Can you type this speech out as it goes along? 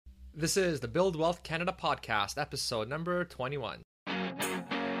This is the Build Wealth Canada podcast, episode number 21.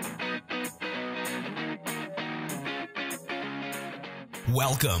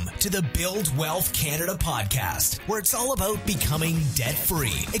 Welcome to the Build Wealth Canada podcast, where it's all about becoming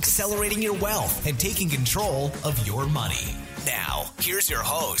debt-free, accelerating your wealth, and taking control of your money. Now, here's your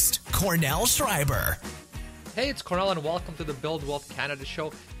host, Cornell Schreiber. Hey, it's Cornell, and welcome to the Build Wealth Canada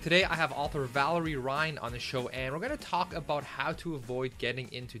show. Today, I have author Valerie Rind on the show, and we're going to talk about how to avoid getting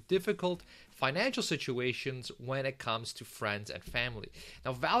into difficult financial situations when it comes to friends and family.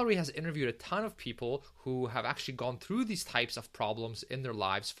 Now, Valerie has interviewed a ton of people who have actually gone through these types of problems in their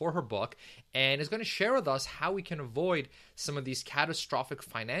lives for her book, and is going to share with us how we can avoid some of these catastrophic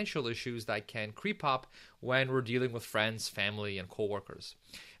financial issues that can creep up when we're dealing with friends, family, and coworkers.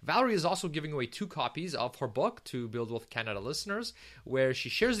 Valerie is also giving away 2 copies of her book to Build Wealth Canada listeners, where she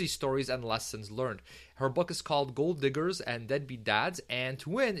shares these stories and lessons learned. Her book is called Gold Diggers and Deadbeat Dads, and to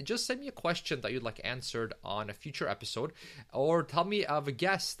win, just send me a question that you'd like answered on a future episode, or tell me of a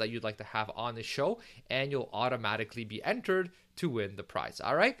guest that you'd like to have on the show, and you'll automatically be entered to win the prize.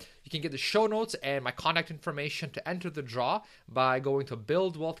 All right? You can get the show notes and my contact information to enter the draw by going to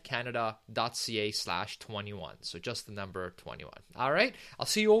buildwealthcanada.ca/21. So just the number 21. All right? I'll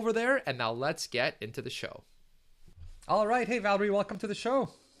see you over there, and now let's get into the show. All right. Hey, Valerie, welcome to the show.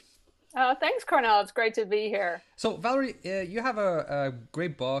 Thanks, Cornell. It's great to be here. So, Valerie, you have a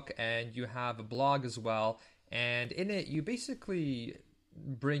great book, and you have a blog as well. And in it, you basically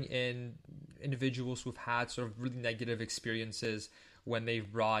bring in individuals who've had sort of really negative experiences when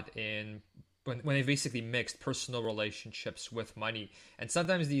they've brought in, when they basically mixed personal relationships with money. And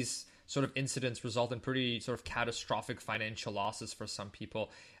sometimes these sort of incidents result in pretty sort of catastrophic financial losses for some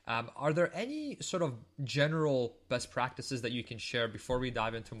people. Are there any sort of general best practices that you can share before we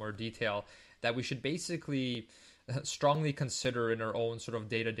dive into more detail that we should basically strongly consider in our own sort of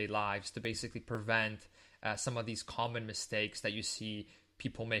day-to-day lives to basically prevent some of these common mistakes that you see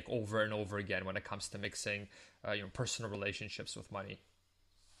people make over and over again when it comes to mixing personal relationships with money?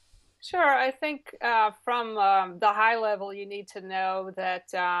 Sure. I think from the high level, you need to know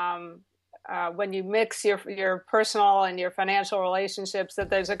that when you mix your personal and your financial relationships,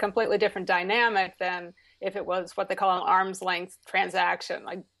 that there's a completely different dynamic than if it was what they call an arm's length transaction,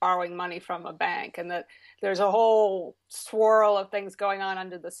 like borrowing money from a bank, and that there's a whole swirl of things going on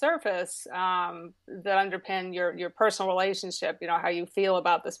under the surface that underpin your personal relationship, how you feel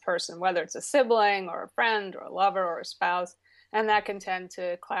about this person, whether it's a sibling or a friend or a lover or a spouse. And that can tend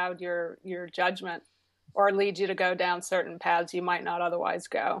to cloud your judgment or lead you to go down certain paths you might not otherwise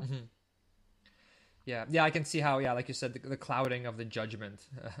go. Mm-hmm. Yeah, I can see how, like you said, the clouding of the judgment,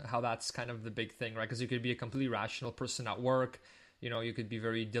 how that's kind of the big thing, right? Because you could be a completely rational person at work, you could be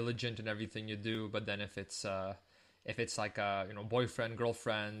very diligent in everything you do, but then if it's like a boyfriend,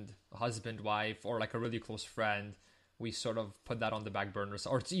 girlfriend, husband, wife, or like a really close friend, we sort of put that on the back burner,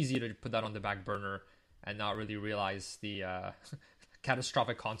 or it's easy to put that on the back burner and not really realize the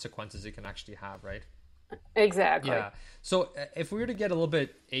catastrophic consequences it can actually have, right? Exactly. Yeah. So if we were to get a little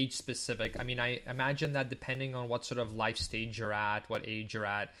bit age specific, I mean, I imagine that depending on what sort of life stage you're at, what age you're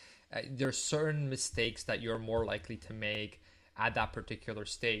at, there's certain mistakes that you're more likely to make at that particular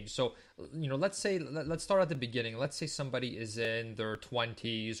stage. So, let's start at the beginning. Let's say somebody is in their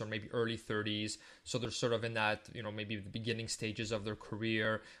 20s or maybe early 30s. So they're sort of in that, maybe the beginning stages of their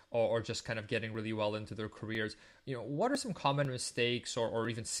career or just kind of getting really well into their careers. What are some common mistakes or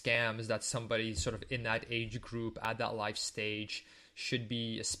even scams that somebody sort of in that age group at that life stage should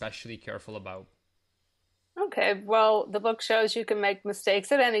be especially careful about? Okay, well, the book shows you can make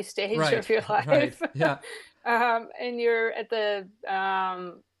mistakes at any stage of your life. Right. Yeah. And you're at the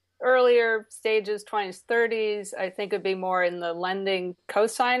earlier stages, 20s, 30s, I think it'd be more in the lending,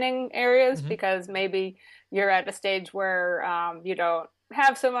 co-signing areas, mm-hmm. because maybe you're at a stage where you don't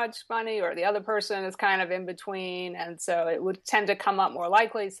have so much money, or the other person is kind of in between. And so it would tend to come up more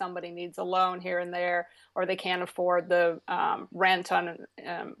likely. Somebody needs a loan here and there, or they can't afford the rent on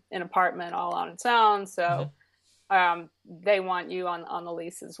an apartment all on its own. So mm-hmm. They want you on the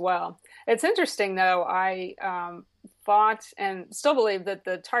lease as well. It's interesting, though. I thought and still believe that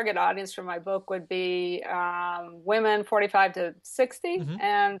the target audience for my book would be women 45 to 60, mm-hmm.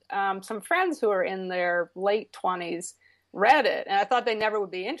 and some friends who are in their late 20s read it, and I thought they never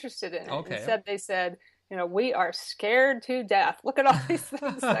would be interested in it. Okay. Instead, they said, we are scared to death. Look at all these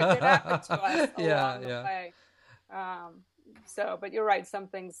things that could happen to us along the way. But you're right. Some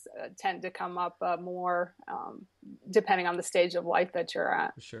things tend to come up more depending on the stage of life that you're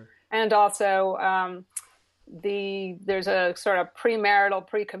at. For sure. And also, there's a sort of premarital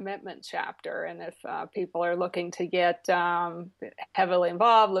pre-commitment chapter, and if people are looking to get heavily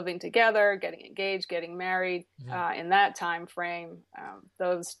involved, living together, getting engaged, getting married in that time frame,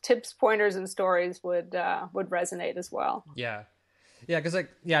 those tips, pointers, and stories would resonate as well. Yeah. Yeah, because I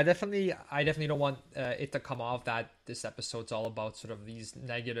definitely don't want it to come off that this episode's all about sort of these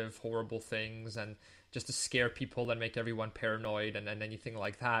negative, horrible things and just to scare people and make everyone paranoid and anything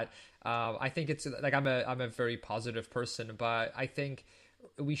like that. I think it's like I'm a very positive person, but I think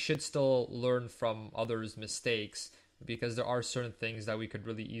we should still learn from others' mistakes, because there are certain things that we could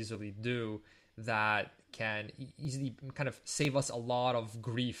really easily do that can easily kind of save us a lot of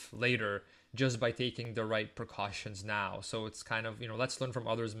grief later, just by taking the right precautions now. So it's kind of, let's learn from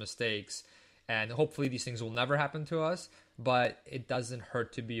others' mistakes, and hopefully these things will never happen to us, but it doesn't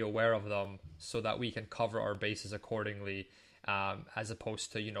hurt to be aware of them so that we can cover our bases accordingly, as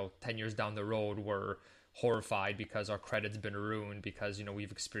opposed to, 10 years down the road, we're horrified because our credit's been ruined because,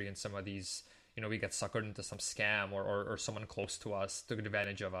 we've experienced some of these, we get suckered into some scam or someone close to us took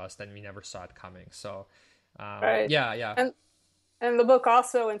advantage of us, then we never saw it coming. So, right. Yeah. And the book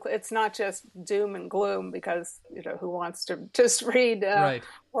also it's not just doom and gloom, because who wants to just read right.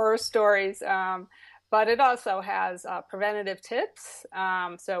 horror stories, but it also has preventative tips.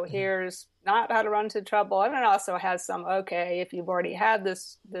 So here's not how to run into trouble, and it also has some if you've already had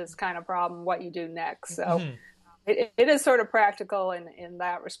this kind of problem, what you do next. So it is sort of practical in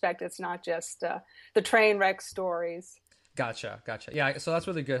that respect. It's not just the train wreck stories. Gotcha. Yeah, so that's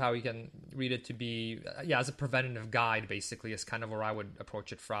really good how we can read it to be, as a preventative guide, basically, is kind of where I would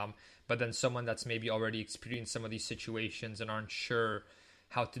approach it from. But then someone that's maybe already experienced some of these situations and aren't sure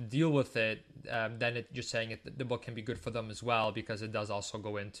how to deal with it, then just saying the book can be good for them as well, because it does also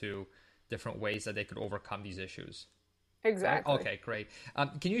go into different ways that they could overcome these issues. Exactly. Right? Okay, great.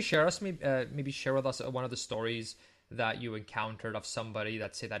 Can you share maybe share with us one of the stories that you encountered of somebody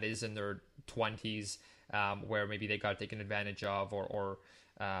that is in their 20s, where maybe they got taken advantage of, or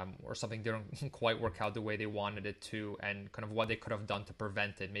something didn't quite work out the way they wanted it to, and kind of what they could have done to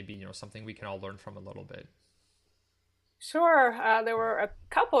prevent it? Maybe something we can all learn from a little bit. Sure. There were a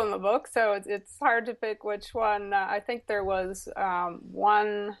couple in the book, so it's hard to pick which one. I think there was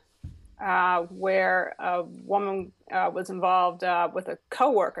one where a woman was involved with a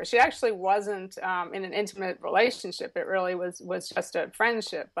coworker. She actually wasn't in an intimate relationship. It really was just a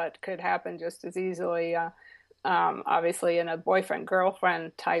friendship, but could happen just as easily, obviously, in a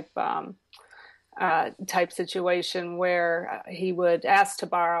boyfriend-girlfriend type situation, where he would ask to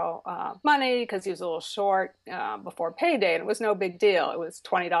borrow money because he was a little short before payday, and it was no big deal. It was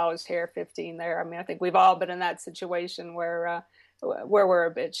 $20 here, $15 there. I mean, I think we've all been in that situation where we're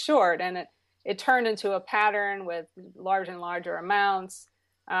a bit short, and it turned into a pattern with larger and larger amounts,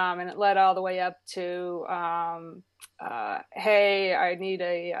 and it led all the way up to hey,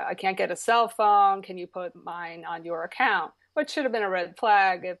 I can't get a cell phone, can you put mine on your account? Which should have been a red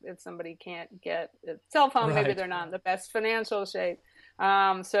flag. If somebody can't get a cell phone, right, maybe they're not in the best financial shape.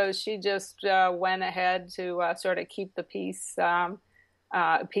 So she just went ahead to sort of keep the peace,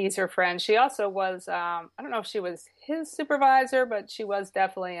 appease her friend. She also was, I don't know if she was his supervisor, but she was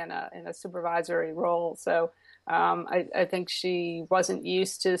definitely in a supervisory role. So I think she wasn't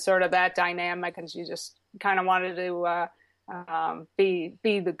used to sort of that dynamic, and she just kind of wanted to be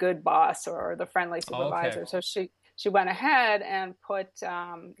the good boss or the friendly supervisor. Okay. So she went ahead and put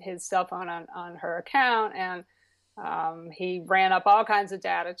his cell phone on her account, and he ran up all kinds of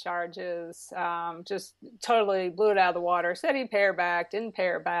data charges, just totally blew it out of the water, said he'd pay her back, didn't pay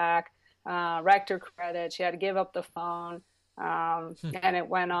her back, wrecked her credit. She had to give up the phone, and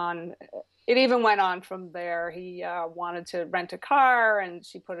it even went on from there. He wanted to rent a car, and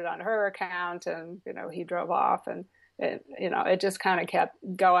she put it on her account, and he drove off, and it just kind of kept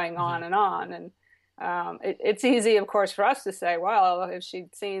going on and on. And it's easy, of course, for us to say, well, if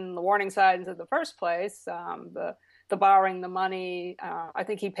she'd seen the warning signs in the first place, the borrowing the money, I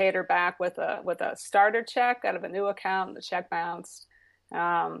think he paid her back with a starter check out of a new account. The check bounced.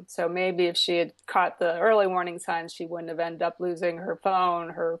 So maybe if she had caught the early warning signs, she wouldn't have ended up losing her phone,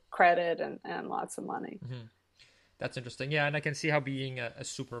 her credit, and lots of money. Mm-hmm. That's interesting. Yeah, and I can see how being a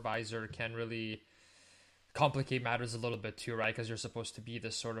supervisor can really complicate matters a little bit too, right? Because you're supposed to be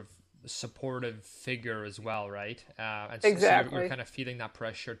this sort of supportive figure as well, right? And so, exactly. So you're kind of feeling that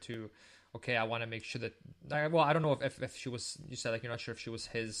pressure to, okay, I want to make sure that, well, I don't know if she was, you said like you're not sure if she was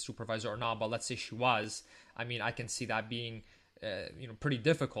his supervisor or not, but let's say she was. I mean, I can see that being, pretty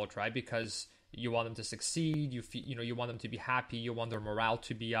difficult, right? Because you want them to succeed, you want them to be happy, you want their morale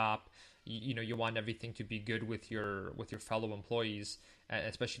to be up, you want everything to be good with your fellow employees,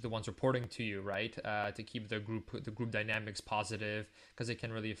 especially the ones reporting to you, right? To keep the group dynamics positive, because it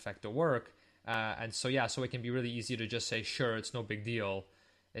can really affect the work. And so so it can be really easy to just say, sure, it's no big deal.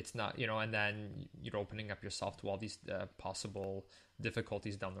 It's not, and then you're opening up yourself to all these possible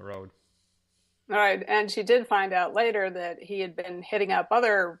difficulties down the road. All right. And she did find out later that he had been hitting up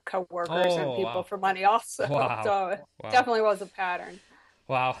other coworkers and Oh, people wow. for money also. Wow. So it Wow. definitely was a pattern.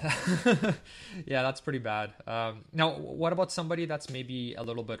 Wow. Yeah, that's pretty bad. Now, what about somebody that's maybe a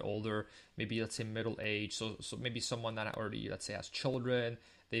little bit older, maybe let's say middle age? So maybe someone that already, let's say, has children.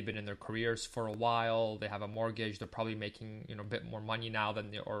 They've been in their careers for a while. They have a mortgage. They're probably making, a bit more money now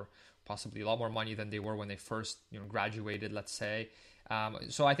or possibly a lot more money than they were when they first, graduated, let's say.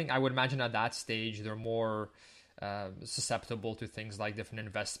 So I think I would imagine at that stage, they're more susceptible to things like different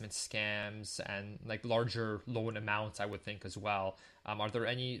investment scams and like larger loan amounts, I would think as well. Are there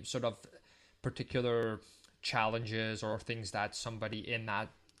any sort of particular challenges or things that somebody in that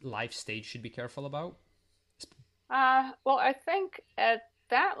life stage should be careful about? Well, I think at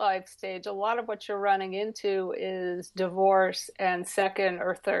that life stage, a lot of what you're running into is divorce and second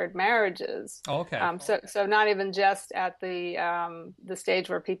or third marriages. Oh, okay. So not even just at the stage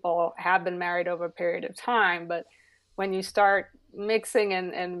where people have been married over a period of time, but when you start mixing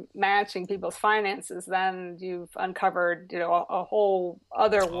and matching people's finances, then you've uncovered, a whole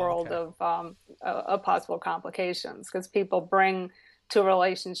other world Okay. of possible complications, because people bring to a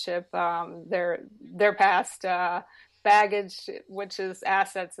relationship their past baggage, which is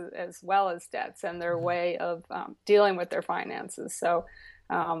assets as well as debts, and their way of dealing with their finances. So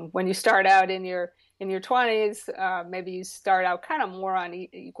when you start out in your 20s, maybe you start out kind of more on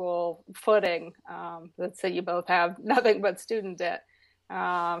equal footing. Let's say you both have nothing but student debt.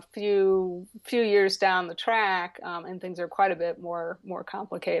 Few years down the track, and things are quite a bit more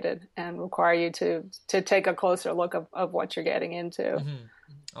complicated and require you to take a closer look of what you're getting into.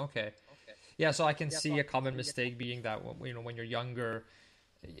 Mm-hmm. Okay. Yeah, so I can see a common mistake being that when you're younger,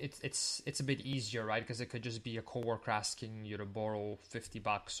 it's a bit easier, right? Because it could just be a coworker asking you to borrow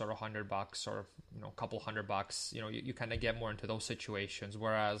 $50 or $100 or a couple $100. You kind of get more into those situations.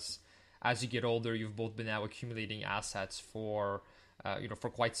 Whereas as you get older, you've both been now accumulating assets for for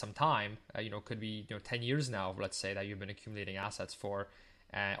quite some time. Could be 10 years now, let's say, that you've been accumulating assets for,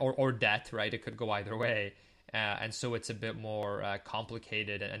 or debt, right? It could go either way. And so it's a bit more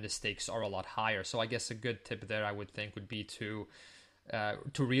complicated, and the stakes are a lot higher. So I guess a good tip there, I would think, would be to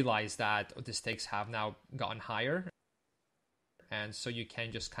realize that the stakes have now gotten higher, and so you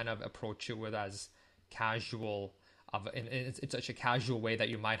can just kind of approach it with as casual it's such a casual way that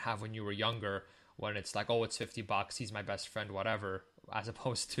you might have when you were younger, when it's like, oh, it's $50, he's my best friend, whatever, as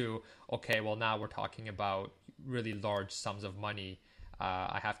opposed to, okay, well, now we're talking about really large sums of money.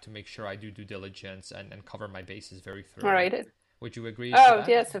 I have to make sure I do due diligence and cover my bases very thoroughly. All right. Would you agree to Oh, that?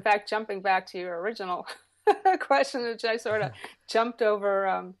 yes. In fact, jumping back to your original question, which I sort of jumped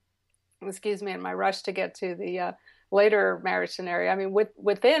over, in my rush to get to the later marriage scenario. I mean,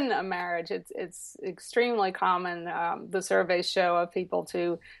 within a marriage, it's extremely common. The surveys show of people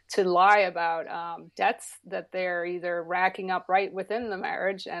to lie about debts that they're either racking up right within the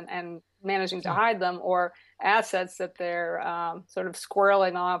marriage and managing to hide them, or assets that they're sort of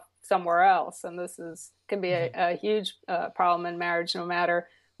squirreling off somewhere else. And this can be a huge problem in marriage, no matter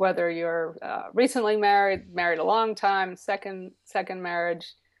whether you're recently married a long time, second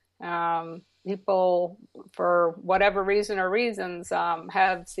marriage. People, for whatever reason or reasons,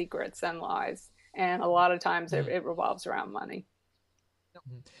 have secrets and lies, and a lot of times it revolves around money.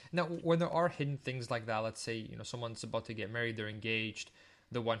 Now, when there are hidden things like that, let's say someone's about to get married, they're engaged,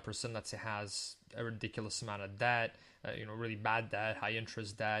 the one person, let's say, has a ridiculous amount of debt, really bad debt, high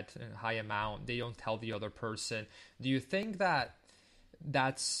interest debt, high amount. They don't tell the other person. Do you think that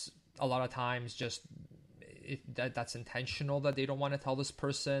that's a lot of times just that's intentional, that they don't want to tell this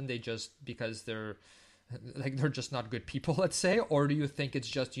person, they just, because they're just not good people, let's say? Or do you think it's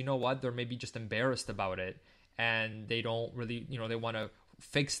just, they're maybe just embarrassed about it, and they don't really, they want to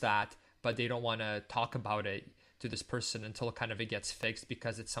fix that, but they don't want to talk about it to this person until kind of it gets fixed,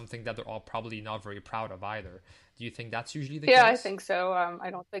 because it's something that they're all probably not very proud of either? Do you think that's usually the case? Yeah, I think so. I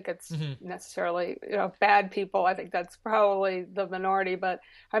don't think it's necessarily bad people. I think that's probably the minority. But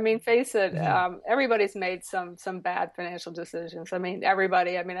I mean, face it, everybody's made some bad financial decisions. I mean,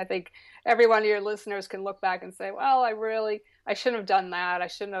 everybody. I mean, I think every one of your listeners can look back and say, well, I shouldn't have done that. I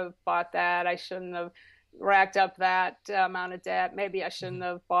shouldn't have bought that. I shouldn't have racked up that amount of debt. Maybe I shouldn't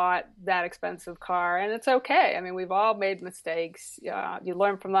have bought that expensive car. And it's okay. I mean, we've all made mistakes. You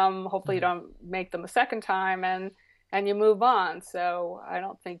learn from them. Hopefully you don't make them a second time. And and you move on. So I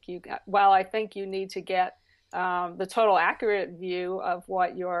don't think I think you need to get the total accurate view of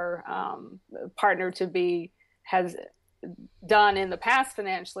what your partner to be has done in the past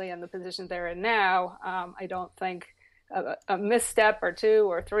financially and the position they're in now. I don't think a misstep or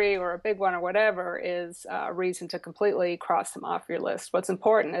two or three or a big one or whatever is a reason to completely cross them off your list. What's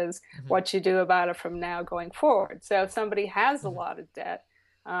important is what you do about it from now going forward. So if somebody has a lot of debt,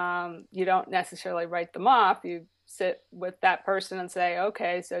 you don't necessarily write them off. You sit with that person and say,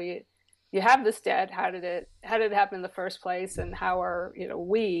 okay, so you have this debt. How did it happen in the first place, and how are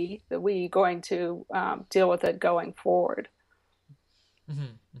we going to deal with it going forward? Mm-hmm,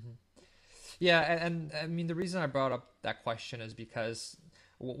 mm-hmm. Yeah, and I mean the reason I brought up that question is because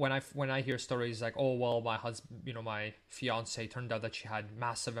when I hear stories like, oh well, my husband, my fiance turned out that she had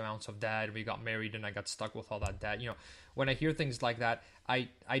massive amounts of debt, we got married and I got stuck with all that debt. When I hear things like that, I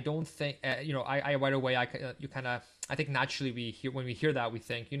don't think I right away I think naturally when we hear that we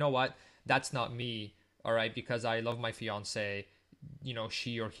think, you know what, that's not me, all right, because I love my fiance,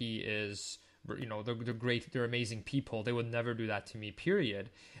 she or he is, they're great, they're amazing people, they would never do that to me,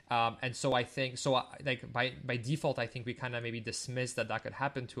 period. And so I think, like by default, I think we kind of maybe dismiss that could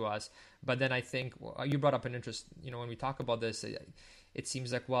happen to us. But then I think you brought up an interest, when we talk about this, it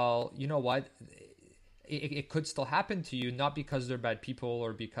seems like, well, you know what, it could still happen to you, not because they're bad people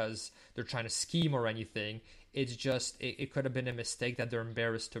or because they're trying to scheme or anything. It's just, it could have been a mistake that they're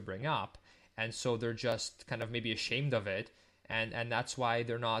embarrassed to bring up. And so they're just kind of maybe ashamed of it. And that's why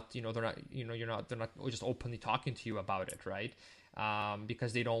they're not just openly talking to you about it, right?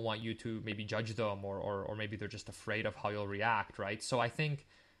 Because they don't want you to maybe judge them, or maybe they're just afraid of how you'll react, right? So I think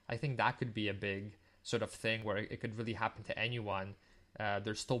that could be a big sort of thing where it could really happen to anyone.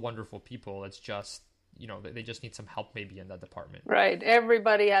 They're still wonderful people. It's just, they just need some help maybe in that department. Right.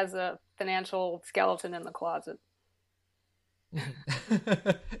 Everybody has a financial skeleton in the closet.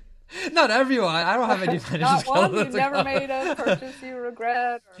 Not everyone. I don't have any financial skeletons. Not one. You've never made a purchase you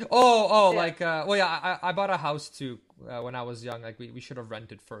regret? I bought a house too when I was young. Like we should have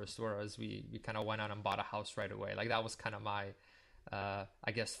rented first, whereas we kind of went out and bought a house right away. Like that was kind of my,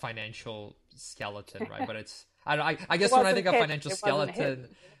 I guess, financial skeleton, right? But it's, I guess when I think of financial skeleton,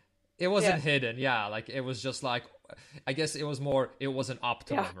 it wasn't hidden. Yeah. Like it was just like, I guess it was more, it was an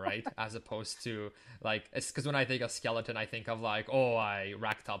optimum, right? As opposed to like, it's because when I think of skeleton, I think of like, oh, I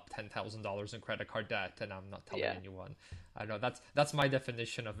racked up $10,000 in credit card debt and I'm not telling anyone. I know that's my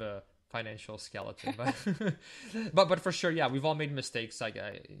definition of a financial skeleton, but for sure, yeah, we've all made mistakes. Like,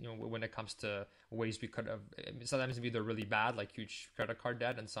 when it comes to ways we could have, sometimes maybe they're really bad, like huge credit card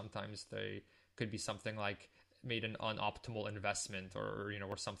debt, and sometimes they could be something like made an unoptimal investment or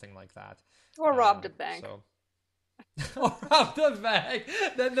something like that. Or robbed a bank. Or robbed the bank.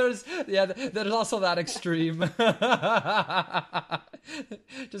 Then there's also that extreme.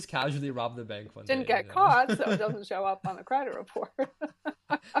 Just casually rob the bank one Didn't day. Get caught, so it doesn't show up on the credit report.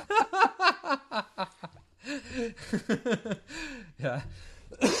 Yeah.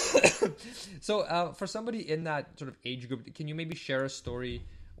 So for somebody in that sort of age group, can you maybe share a story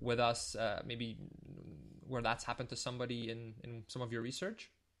with us, maybe where that's happened to somebody in some of your research?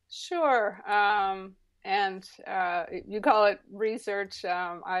 Sure. And you call it research.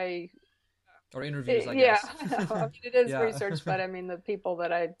 Or interviews, I guess. Yeah, I mean, it is research, but I mean, the people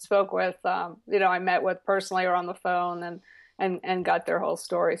that I spoke with, I met with personally or on the phone and got their whole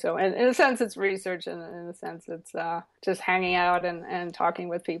story. So in a sense, it's research, and in a sense, it's just hanging out and talking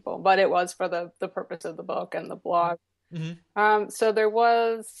with people. But it was for the purpose of the book and the blog. Mm-hmm. So there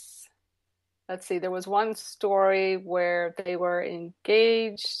was one story where they were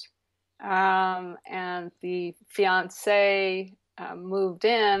engaged, and the fiance moved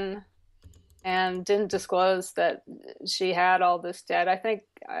in and didn't disclose that she had all this debt. I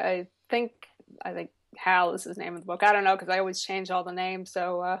think Hal is his name of the book. I don't know, because I always change all the names,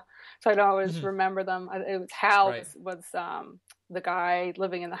 so I don't always remember them. It was Hal, right. was the guy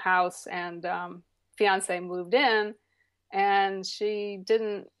living in the house, and fiance moved in, and she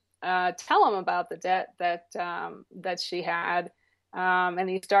didn't tell him about the debt that she had. And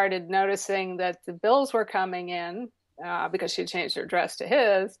he started noticing that the bills were coming in because she changed her address to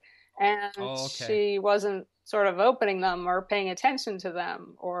his, and she wasn't sort of opening them or paying attention to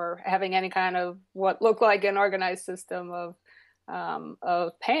them or having any kind of what looked like an organized system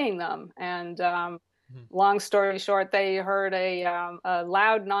of paying them. And long story short, they heard a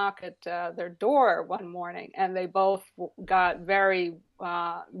loud knock at their door one morning, and they both got very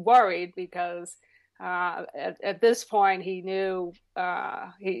worried because at this point, he knew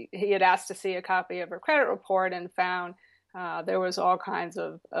he had asked to see a copy of her credit report and found there was all kinds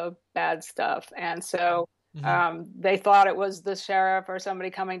of bad stuff. And so Mm-hmm. They thought it was the sheriff or somebody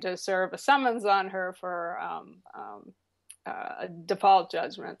coming to serve a summons on her for a default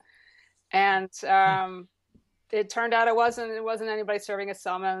judgment. And it turned out it wasn't anybody serving a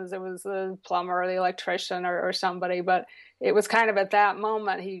summons. It was the plumber or the electrician or somebody. But it was kind of at that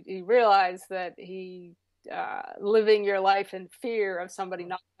moment he realized that living your life in fear of somebody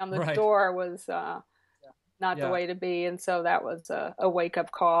knocking on the Right. door was not the Yeah. way to be. And so that was a wake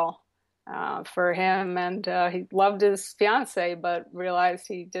up call for him. And he loved his fiance, but realized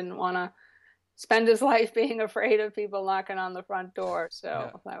he didn't want to spend his life being afraid of people knocking on the front door.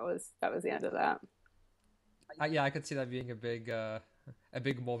 Yeah. So that was the end of that. Yeah, I could see that being a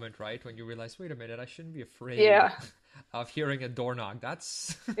big moment, right? When you realize, wait a minute, I shouldn't be afraid Yeah. of hearing a door knock.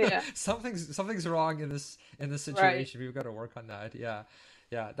 That's Yeah. something's wrong in this Right. situation. We've got to work on that. Yeah,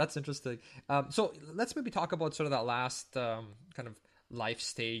 yeah, that's interesting. So let's maybe talk about sort of that last kind of life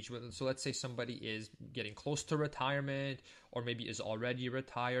stage. So let's say somebody is getting close to retirement, or maybe is already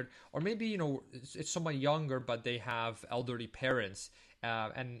retired, or maybe it's someone younger but they have elderly parents.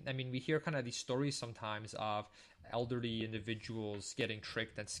 And I mean, we hear kind of these stories sometimes of elderly individuals getting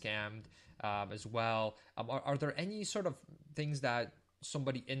tricked and scammed as well. Are there any sort of things that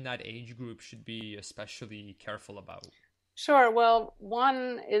somebody in that age group should be especially careful about? Sure. Well,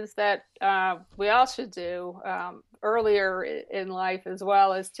 one is that we all should do earlier in life as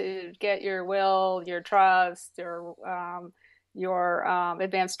well, is to get your will, your trust, your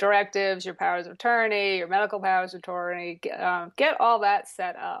advanced directives, your powers of attorney, your medical powers of attorney. Get all that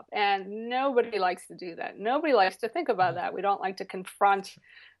set up. And nobody likes to do that. Nobody likes to think about that. We don't like to confront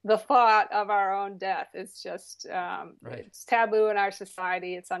the thought of our own death. It's just, Right. it's taboo in our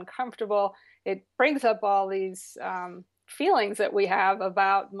society. It's uncomfortable. It brings up all these feelings that we have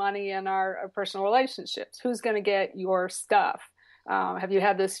about money and our personal relationships. Who's going to get your stuff? Have you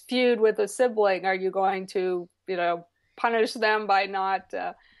had this feud with a sibling? Are you going to, punish them by not,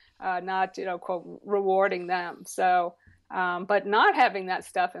 quote, rewarding them? So, but not having that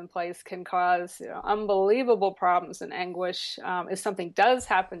stuff in place can cause unbelievable problems and anguish. If something does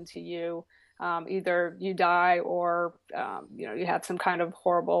happen to you, either you die or you had some kind of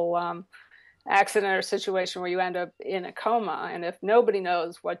horrible accident or situation where you end up in a coma. And if nobody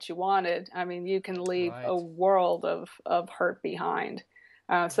knows what you wanted, I mean, you can leave a Right. world of hurt behind.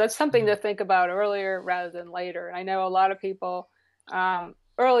 So that's something to think about earlier rather than later. I know a lot of people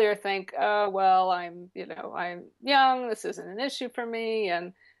earlier think, oh, well, I'm young, this isn't an issue for me,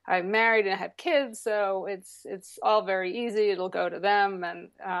 and I'm married and I have kids, so it's all very easy. It'll go to them, and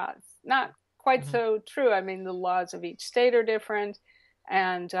it's not quite Mm-hmm. so true. I mean, the laws of each state are different.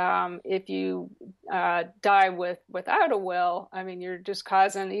 And if you die without a will, I mean, you're just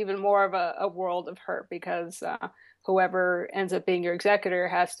causing even more of a world of hurt, because whoever ends up being your executor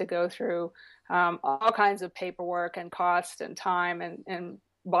has to go through all kinds of paperwork and cost and time and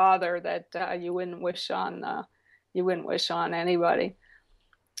bother that you wouldn't wish on anybody.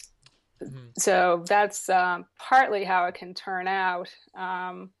 Mm-hmm. So that's partly how it can turn out,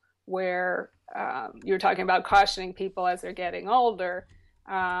 where you're talking about cautioning people as they're getting older.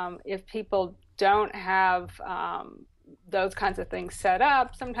 If people don't have those kinds of things set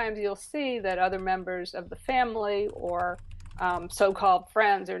up, sometimes you'll see that other members of the family or so-called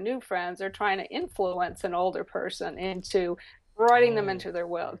friends or new friends are trying to influence an older person into writing them Oh, into their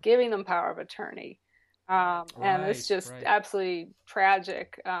will, okay. giving them power of attorney. And it's Right, just right. absolutely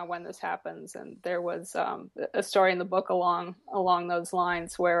tragic when this happens. And there was a story in the book along those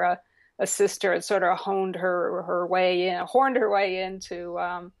lines where a sister had sort of horned her way into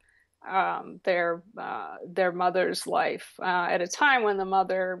their mother's life at a time when the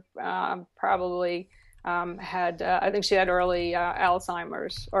mother probably had I think she had early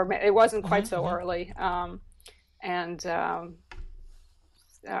Alzheimer's, or it wasn't quite Mm-hmm. so Mm-hmm. early. And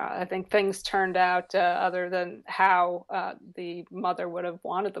I think things turned out other than how the mother would have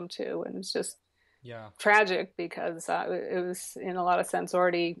wanted them to, and it's just Yeah. tragic because it was in a lot of sense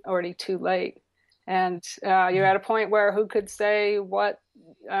already too late, and you're Mm-hmm. at a point where who could say what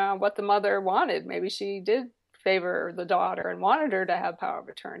the mother wanted? Maybe she did favor the daughter and wanted her to have power of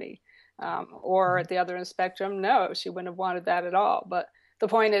attorney, or Mm-hmm. at the other end of the spectrum, no, she wouldn't have wanted that at all. But the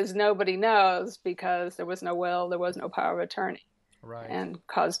point is, nobody knows because there was no will, there was no power of attorney, Right. and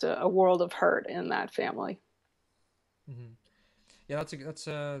caused a world of hurt in that family. Mm-hmm. Yeah, that's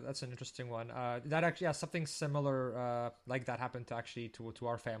an interesting one. That actually, yeah, something similar like that happened to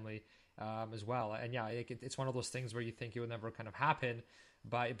our family as well. And yeah, it's one of those things where you think it would never kind of happen,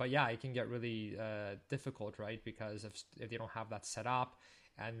 but yeah, it can get really difficult, right? Because if they don't have that set up,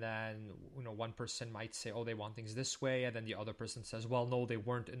 and then one person might say, oh, they want things this way, and then the other person says, well, no, they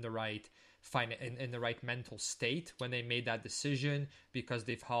weren't in the right in the right mental state when they made that decision, because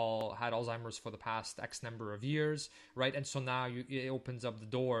they've all had Alzheimer's for the past X number of years, right? And so now it opens up the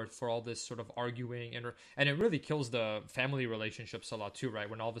door for all this sort of arguing, and it really kills the family relationships a lot too, right?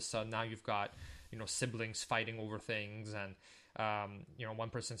 When all of a sudden now you've got siblings fighting over things, and one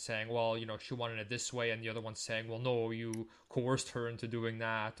person saying, well, she wanted it this way, and the other one saying, well, no, you coerced her into doing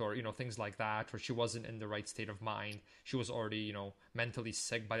that, or things like that, or she wasn't in the right state of mind, she was already mentally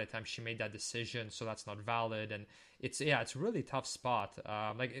sick by the time she made that decision, so that's not valid. And it's a really tough spot.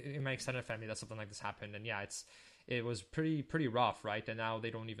 Like in my extended family, that something like this happened, and it was pretty rough, right? And now they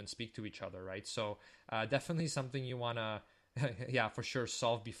don't even speak to each other, right? So definitely something you want to for sure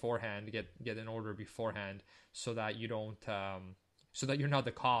solve beforehand, get in order beforehand, so that you don't so that you're not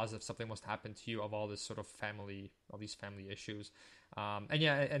the cause if something was to happen to you, of all this sort of all these family issues.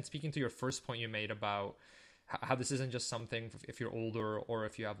 And speaking to your first point you made about how this isn't just something if you're older or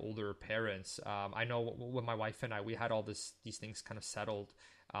if you have older parents. I know with my wife and I, we had all these things kind of settled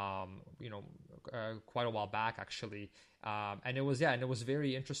quite a while back, actually. And it was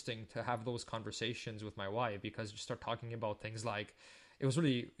very interesting to have those conversations with my wife, because you start talking about things like, it was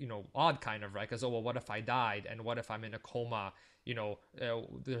really, odd kind of, right? Because, what if I died, and what if I'm in a coma?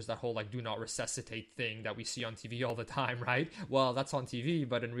 There's that whole do not resuscitate thing that we see on TV all the time, right? Well, that's on TV,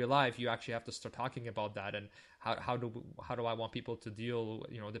 but in real life, you actually have to start talking about that, and how do I want people to deal,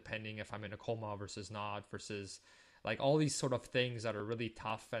 depending if I'm in a coma versus not, versus all these sort of things that are really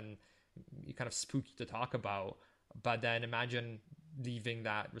tough and kind of spooky to talk about. But then imagine leaving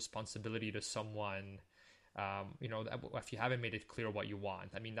that responsibility to someone, if you haven't made it clear what you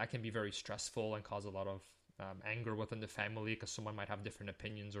want. I mean, that can be very stressful and cause a lot of anger within the family, because someone might have different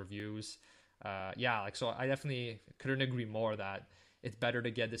opinions or views. So I definitely couldn't agree more that it's better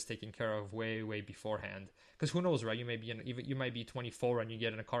to get this taken care of way beforehand. Because who knows, right? You might be 24 and you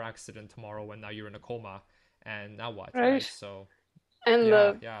get in a car accident tomorrow, and now you're in a coma, and now what? Right? So, and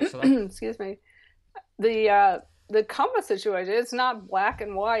so that, excuse me, the coma situation, it's not black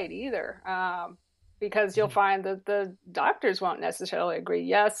and white either, because you'll find that the doctors won't necessarily agree.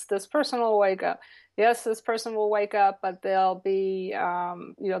 Yes, this person will wake up. Yes, this person will wake up, but they'll be,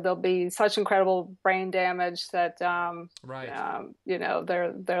 there'll be such incredible brain damage that,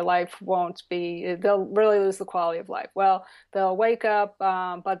 their life won't be. They'll really lose the quality of life. Well, they'll wake up,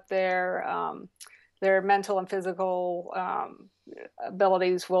 but their mental and physical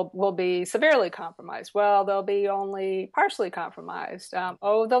abilities will be severely compromised. Well, they'll be only partially compromised.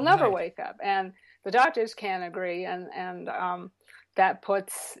 They'll never wake up, and the doctors can't agree, and that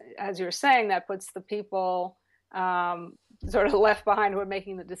puts, as you're saying, that puts the people sort of left behind who are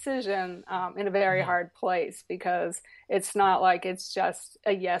making the decision in a very hard place, because it's not like it's just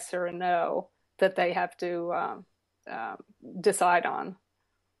a yes or a no that they have to decide on.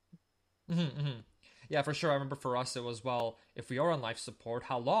 Yeah, for sure. I remember for us, it was, well, if we are on life support,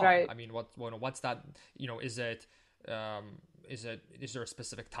 how long? Right. I mean, what's that? Is there a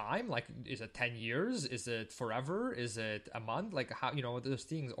specific time? Like, is it 10 years? Is it forever? Is it a month? Like, how, those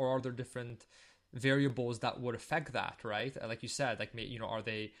things, or are there different variables that would affect that, right? Like you said, like, are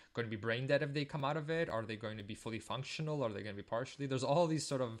they going to be brain dead if they come out of it? Are they going to be fully functional? Are they going to be partially? There's all these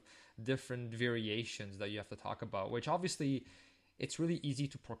sort of different variations that you have to talk about, which obviously it's really easy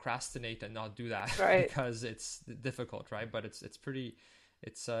to procrastinate and not do that, right? Because it's difficult, right? But it's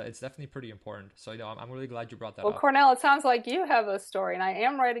definitely pretty important. So I'm really glad you brought that up. Well, Cornell, it sounds like you have a story, and I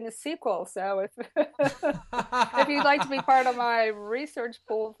am writing a sequel. So if if you'd like to be part of my research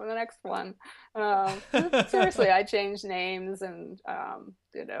pool for the next one, seriously, I changed names and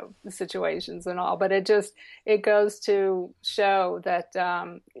the situations and all, but it goes to show that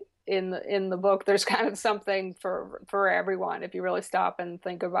in the book there's kind of something for everyone if you really stop and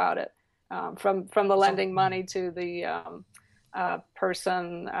think about it, from the lending money to the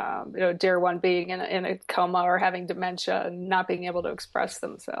person, dear one being in a coma or having dementia and not being able to express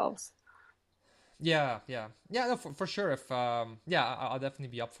themselves. Yeah, no, for sure. If I'll definitely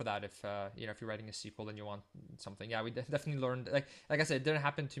be up for that. If if you're writing a sequel and you want something, we definitely learned. Like I said, it didn't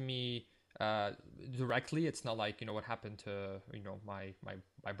happen to me directly. It's not like what happened to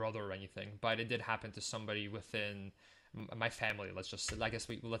my brother or anything, but it did happen to somebody within my family. Let's just say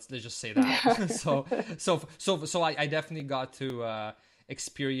that. So I definitely got to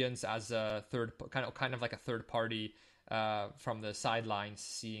experience as a kind of like a third party from the sidelines,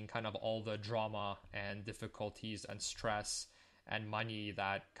 seeing kind of all the drama and difficulties and stress and money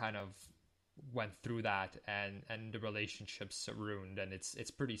that kind of went through that, and the relationships ruined. And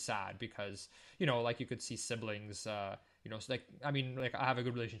it's pretty sad because like you could see siblings So like, I mean, like I have a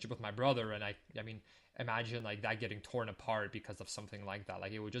good relationship with my brother, and I mean, imagine like that getting torn apart because of something like that.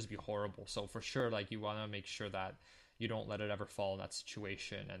 Like it would just be horrible. So for sure, like you want to make sure that you don't let it ever fall in that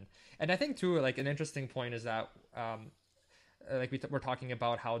situation. And I think too, like an interesting point is that, like we're talking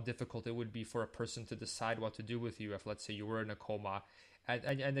about how difficult it would be for a person to decide what to do with you if, let's say, you were in a coma.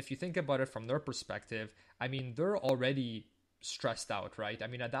 And if you think about it from their perspective, I mean, they're already stressed out, right? I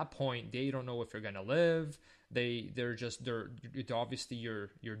mean, at that point, they don't know if you're gonna live. They're obviously you're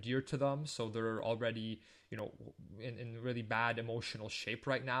dear to them, so they're already, in really bad emotional shape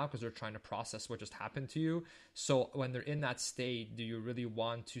right now because they're trying to process what just happened to you. So when they're in that state, do you really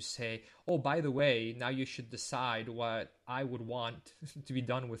want to say, oh, by the way, now you should decide what I would want to be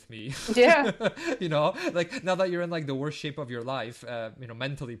done with me? Yeah. Like now that you're in like the worst shape of your life,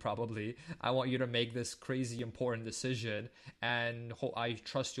 mentally probably, I want you to make this crazy important decision, and I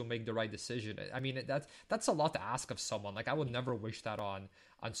trust you'll make the right decision. I mean, that's a lot to ask of someone. Like I would never wish that on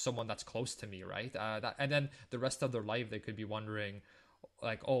someone that's close to me, right? And then the rest of their life, they could be wondering,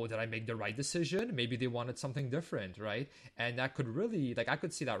 like, oh, did I make the right decision? Maybe they wanted something different, right? And that could really, like, I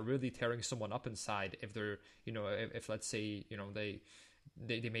could see that really tearing someone up inside if they're, if let's say,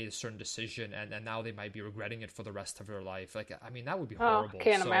 they made a certain decision and now they might be regretting it for the rest of their life. Like, I mean, that would be horrible.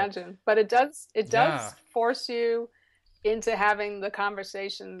 Can't imagine. But it does force you into having the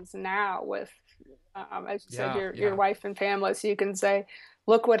conversations now with, as you said, your wife and family, so you can say,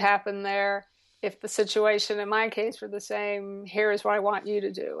 look what happened there. If the situation in my case were the same, here is what I want you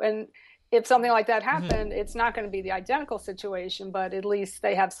to do. And if something like that happened, it's not going to be the identical situation, but at least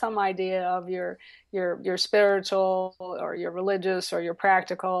they have some idea of your spiritual or your religious or your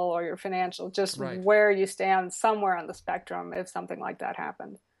practical or your financial, just where you stand somewhere on the spectrum if something like that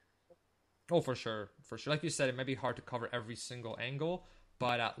happened. Oh, for sure. For sure. Like you said, it might be hard to cover every single angle,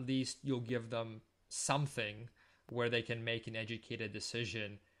 but at least you'll give them something where they can make an educated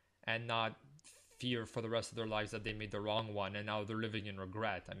decision and not fear for the rest of their lives that they made the wrong one and now they're living in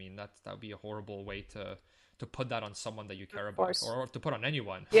regret. I mean, that would be a horrible way to put that on someone that you care about, or to put on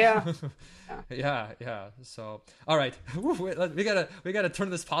anyone. Yeah. yeah. So, all right, we gotta turn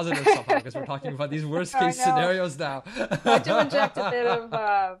this positive somehow because we're talking about these worst case scenarios now. I do inject a bit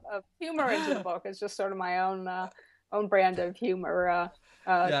of humor into the book. It's just sort of my own brand of humor.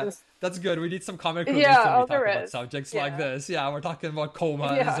 That's good. We need some comic relief when we talk about subjects like this. Yeah, we're talking about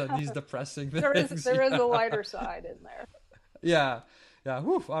comas and these depressing things. There is a lighter side in there. Yeah.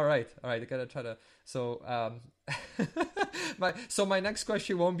 Whew. All right. I gotta try to. So, my next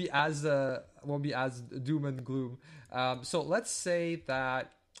question won't be as doom and gloom. So let's say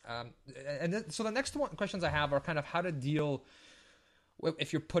that, so the next questions I have are kind of how to deal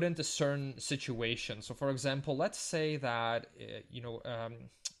if you're put into certain situations. So for example, let's say that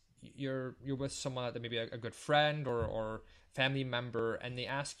you're with someone that maybe a good friend or family member, and they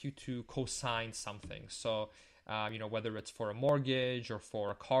ask you to co-sign something. So whether it's for a mortgage or for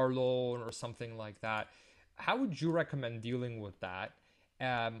a car loan or something like that, how would you recommend dealing with that?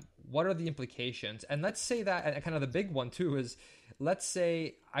 What are the implications? And let's say that, and kind of the big one too is, let's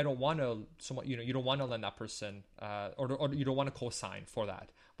say I don't want to, you don't want to lend that person, or you don't want to co-sign for that.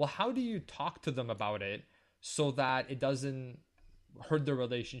 Well, how do you talk to them about it so that it doesn't hurt the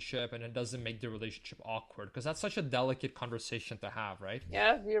relationship and it doesn't make the relationship awkward? Because that's such a delicate conversation to have, right?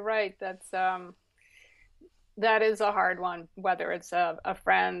 Yeah, you're right. That is a hard one, whether it's a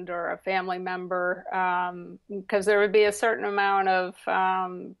friend or a family member, because there would be a certain amount of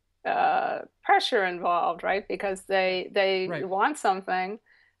pressure involved, right? Because they want something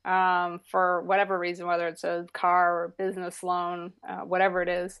for whatever reason, whether it's a car or a business loan, whatever it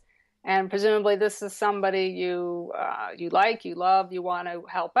is. And presumably this is somebody you like, you love, you want to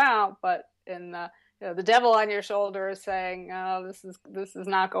help out, but the devil on your shoulder is saying, "Oh, this is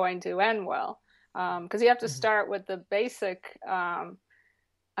not going to end well." Because you have to start with the basic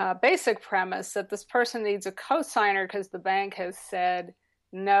premise that this person needs a cosigner because the bank has said,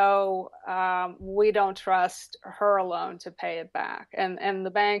 no, we don't trust her alone to pay it back. And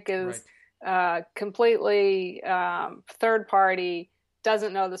the bank is completely third party,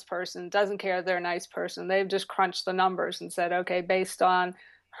 doesn't know this person, doesn't care if they're a nice person. They've just crunched the numbers and said, okay, based on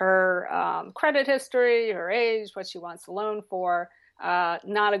her credit history, her age, what she wants the loan for,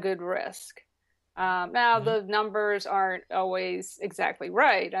 not a good risk. Now the numbers aren't always exactly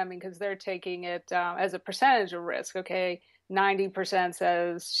right. I mean, because they're taking it as a percentage of risk. Okay, 90%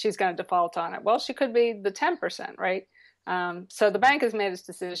 says she's going to default on it. Well, she could be the 10%, right? So the bank has made its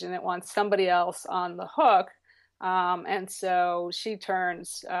decision. It wants somebody else on the hook. And so she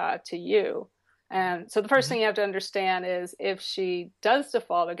turns to you. And so the first thing you have to understand is if she does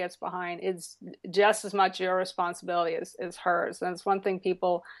default or gets behind, it's just as much your responsibility as hers. And it's one thing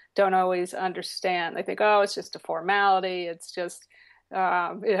people don't always understand. They think, oh, it's just a formality. It's just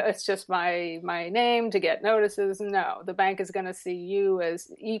my name to get notices. No, the bank is going to see you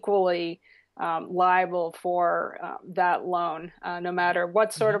as equally liable for that loan, no matter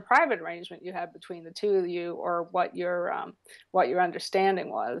what sort of private arrangement you had between the two of you or what your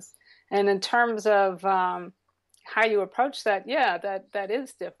understanding was. And in terms of how you approach that, yeah, that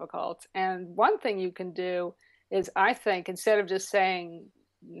is difficult. And one thing you can do is, I think, instead of just saying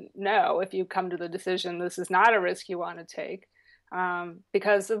no, if you come to the decision this is not a risk you want to take,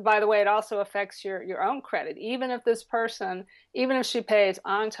 because, by the way, it also affects your own credit. Even if she pays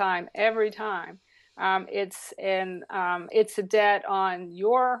on time every time, it's a debt on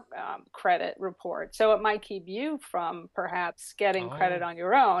your credit report. So it might keep you from perhaps getting credit on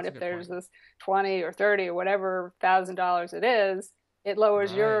your own. If there's this 20 or 30 or whatever $1,000 it is, it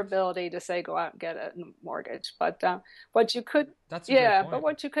lowers your ability to say go out and get a mortgage. But what you could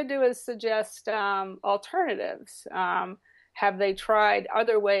what you could do is suggest alternatives. Have they tried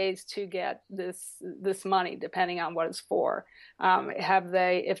other ways to get this money, depending on what it's for?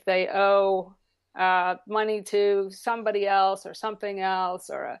 If they owe money to somebody else or something else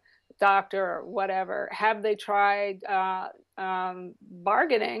or a doctor or whatever, have they tried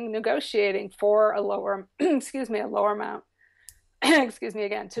bargaining, negotiating for a lower a lower amount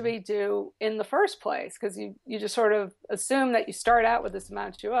to be due in the first place? Because you just sort of assume that you start out with this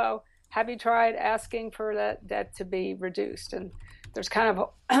amount you owe. Have you tried asking for that debt to be reduced? And there's kind of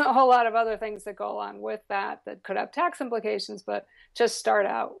a whole lot of other things that go along with that could have tax implications, but just start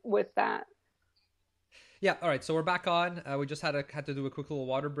out with that. Yeah. All right. So we're back on. We just had to do a quick little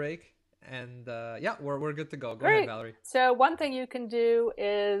water break, and we're good to go. Go ahead, Valerie. So one thing you can do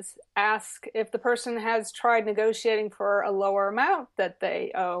is ask if the person has tried negotiating for a lower amount that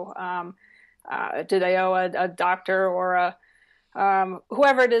they owe. Do they owe a doctor or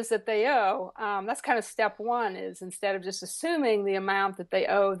whoever it is that they owe? That's kind of step one. Is instead of just assuming the amount that they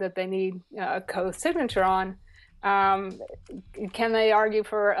owe that they need a co-signature on, can they argue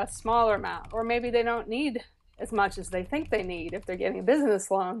for a smaller amount? Or maybe they don't need as much as they think they need if they're getting a business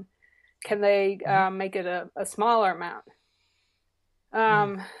loan. Can they make it a smaller amount?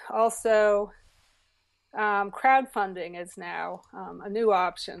 Also, crowdfunding is now a new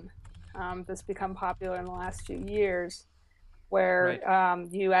option that's become popular in the last few years, where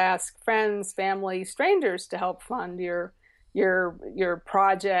you ask friends, family, strangers to help fund your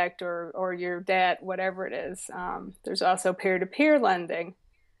project or your debt, whatever it is. There's also peer-to-peer lending.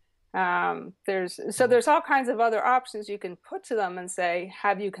 There's all kinds of other options you can put to them and say,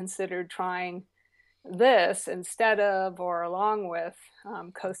 have you considered trying this instead of or along with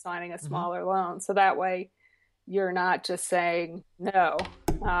co-signing a smaller loan? So that way you're not just saying no.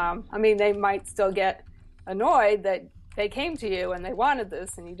 They might still get annoyed that they came to you and they wanted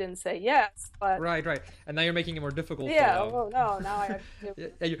this and you didn't say yes, but right, and now you're making it more difficult. Well, no, now I have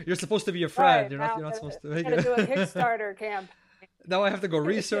to. You're supposed to be a friend. Right, you're not supposed to. I'm gonna do a Kickstarter campaign. Now I have to go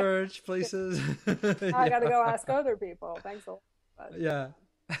research places. I got to go ask other people. Thanks a lot. But, yeah.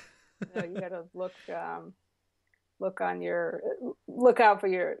 You got to look out for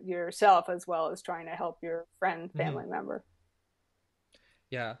yourself as well as trying to help your friend, family member.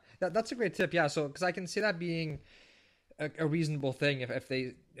 Yeah, that's a great tip. Yeah, so because I can see that being a reasonable thing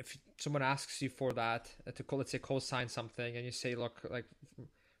if someone asks you for that let's say co-sign something and you say, look, like,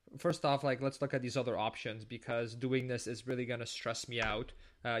 first off, like, let's look at these other options because doing this is really going to stress me out.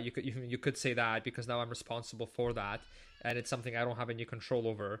 You could say that because now I'm responsible for that and it's something I don't have any control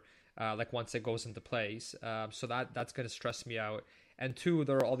over, like once it goes into place. So that's going to stress me out. And two,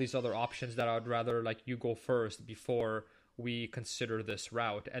 there are all these other options that I would rather like you go first before we consider this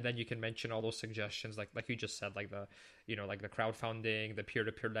route. And then you can mention all those suggestions like you just said, like the crowdfunding, the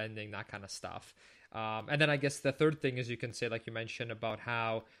peer-to-peer lending, that kind of stuff. And then I guess the third thing is you can say, like you mentioned, about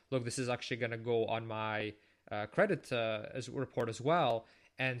how, look, this is actually going to go on my credit report as well.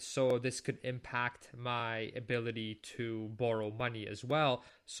 And so this could impact my ability to borrow money as well.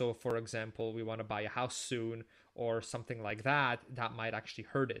 So for example, we want to buy a house soon or something like that, that might actually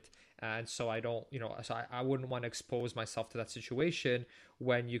hurt it. And so I don't, I wouldn't want to expose myself to that situation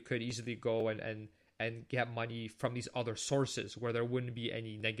when you could easily go and get money from these other sources where there wouldn't be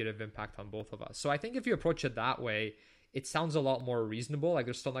any negative impact on both of us. So I think if you approach it that way, it sounds a lot more reasonable. Like,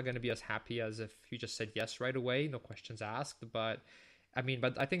 they're still not going to be as happy as if you just said yes right away, no questions asked. But I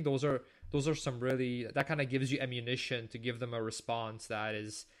think those are some really, that kind of gives you ammunition to give them a response that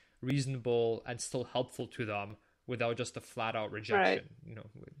is reasonable and still helpful to them without just a flat out Right. rejection.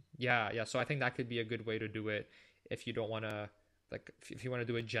 Yeah. So I think that could be a good way to do it if you don't want to, like, if you want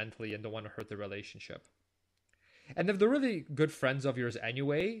to do it gently and don't want to hurt the relationship. And if they're really good friends of yours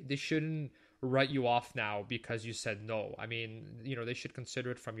anyway, they shouldn't write you off now because you said no. I mean, they should consider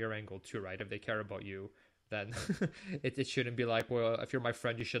it from your angle too, right? If they care about you, then it shouldn't be like, well, if you're my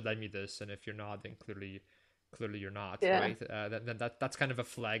friend, you should lend me this, and if you're not, then clearly you're not, Yeah. right? That's kind of a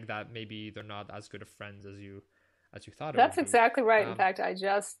flag that maybe they're not as good of friends as you thought it would That's be. exactly right. In Um, fact, I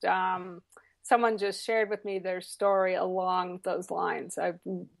just someone just shared with me their story along those lines. I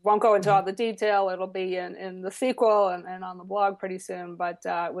won't go into all mhm, the detail. It'll be in the sequel and on the blog pretty soon. But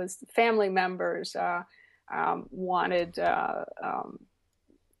it was family members wanted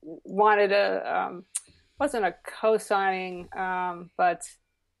a wasn't a co-signing, but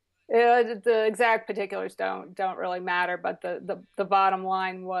the exact particulars don't really matter. But the bottom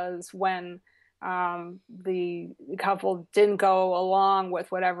line was when the couple didn't go along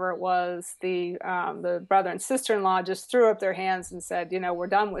with whatever it was, the brother and sister-in-law just threw up their hands and said, we're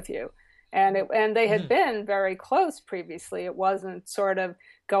done with you. And they had mhm, been very close previously. It wasn't sort of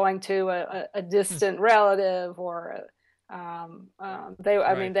going to a mhm. distant relative or I mean,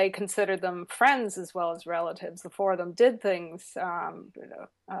 Right. they considered them friends as well as relatives. The four of them did things,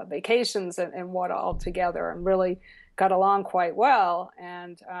 vacations and what all together, and really got along quite well.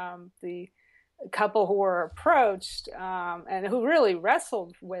 And the couple who were approached and who really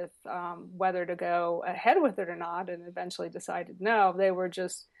wrestled with whether to go ahead with it or not, and eventually decided no. They were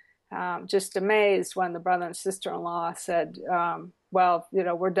just amazed when the brother and sister-in-law said, well,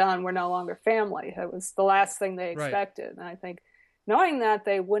 we're done. We're no longer family. It was the last thing they Right. expected. And I think knowing that,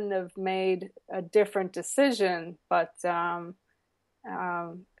 they wouldn't have made a different decision, but that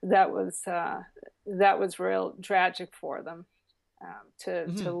was real tragic for them to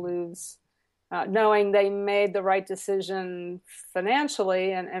Mhm. lose, knowing they made the right decision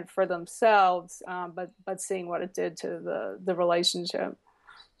financially and for themselves, but seeing what it did to the relationship.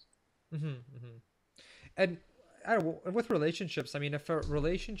 Mhm. Mhm. And I don't know, with relationships, I mean, if a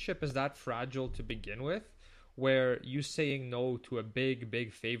relationship is that fragile to begin with, where you saying no to a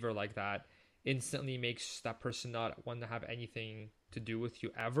big favor like that instantly makes that person not want to have anything to do with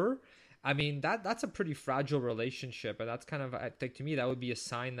you ever. I mean, that's a pretty fragile relationship, and that's kind of, I think, to me, that would be a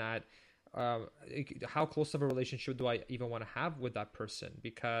sign that how close of a relationship do I even want to have with that person?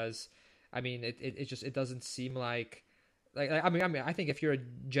 Because I mean, it just, it doesn't seem like I mean I think if you're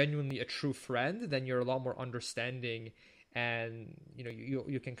genuinely a true friend, then you're a lot more understanding, and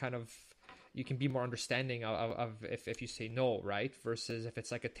you can kind of, you can be more understanding of if you say no, right? Versus if it's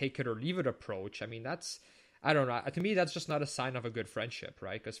like a take it or leave it approach. I mean, that's, I don't know, to me that's just not a sign of a good friendship,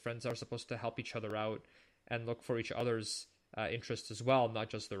 right? Because friends are supposed to help each other out and look for each other's interests as well, not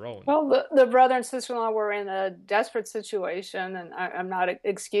just their own. Well, the brother and sister-in-law were in a desperate situation, and I'm not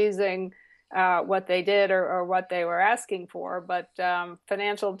excusing what they did or what they were asking for, but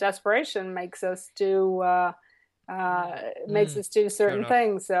financial desperation makes Mm, us do fair certain enough.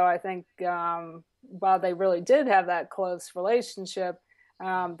 things. So I think while they really did have that close relationship,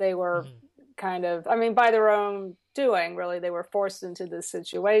 they were Hmm. kind of, I mean, by their own doing, really, they were forced into this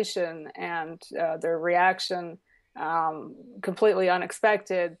situation, and their reaction completely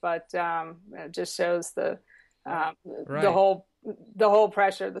unexpected, but it just shows the Right. whole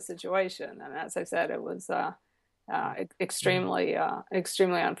pressure of the situation. And as I said, it was Hmm.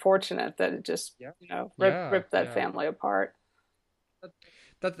 extremely unfortunate that it just Yeah, ripped that yeah. family apart.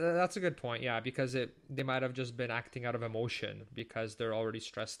 That's a good point. Yeah, because they might have just been acting out of emotion because they're already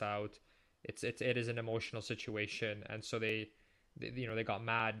stressed out. It is an emotional situation, and so they got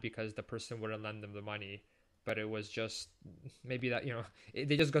mad because the person wouldn't lend them the money, but it was just maybe that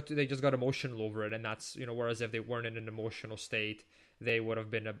they just got emotional over it, and that's, whereas if they weren't in an emotional state, they would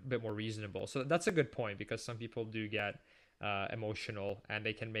have been a bit more reasonable. So that's a good point, because some people do get emotional, and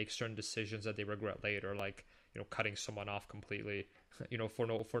they can make certain decisions that they regret later, like cutting someone off completely,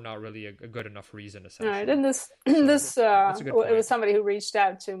 for not really a good enough reason, All right, essentially. and this So this that's a good it was point. somebody who reached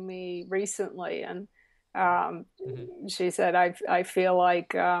out to me recently, and um, Hmm. she said, I feel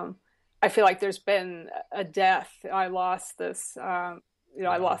like there's been a death. I lost this, I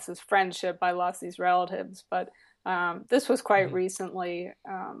Wow. lost this friendship. I lost these relatives, but this was quite Hmm. recently.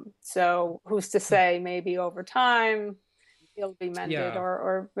 So who's to say? Maybe over time it'll be mended, Yeah.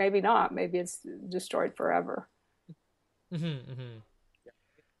 or maybe not. Maybe it's destroyed forever. Hmm. Hmm.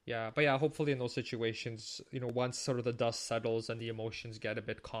 Yeah, but yeah, hopefully in those situations, once sort of the dust settles and the emotions get a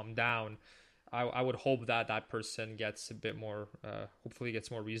bit calmed down, I would hope that that person gets a bit more, hopefully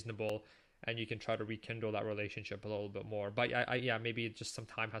gets more reasonable, and you can try to rekindle that relationship a little bit more. But yeah, maybe just some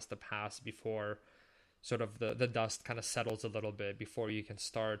time has to pass before sort of the dust kind of settles a little bit before you can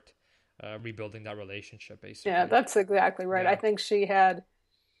start rebuilding that relationship, Yeah, basically. that's exactly right. Yeah.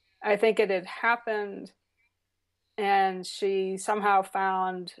 I think it had happened, and she somehow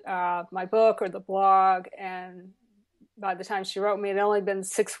found my book or the blog, and by the time she wrote me, it had only been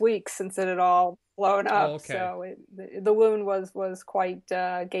 6 weeks since it had all blown Oh, up. okay. So the wound was quite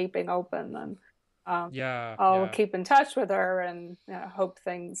gaping open, and um, Yeah, I'll yeah. keep in touch with her and hope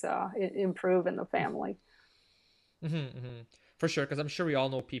things improve in the family. For sure, because I'm sure we all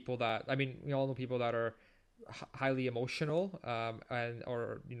know people that, I mean, we all know people that are highly emotional, and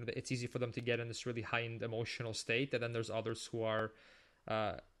or it's easy for them to get in this really heightened emotional state, and then there's others who are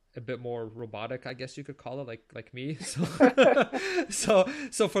uh, a bit more robotic, I guess you could call it, like me. So,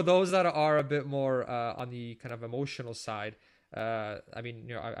 so for those that are a bit more on the kind of emotional side, I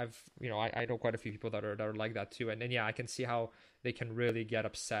mean, I've I know quite a few people that are like that too, and yeah, I can see how they can really get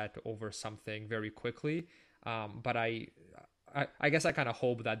upset over something very quickly. But I guess I kind of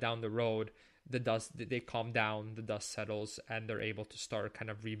hope that down the road the dust they calm down, the dust settles, and they're able to start kind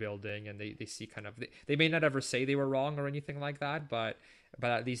of rebuilding, and they see kind of they may not ever say they were wrong or anything like that, but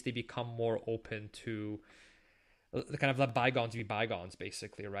at least they become more open to kind of let bygones be bygones,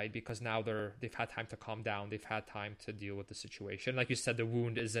 basically, right? Because now they've had time to calm down, they've had time to deal with the situation. Like you said, the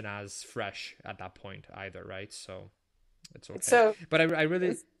wound isn't as fresh at that point either, right? So it's okay. So, But I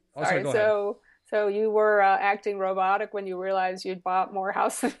really, oh, sorry, sorry. go ahead. So you were acting robotic when you realized you'd bought more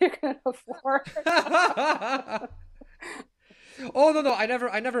house than you could afford. Oh, no, I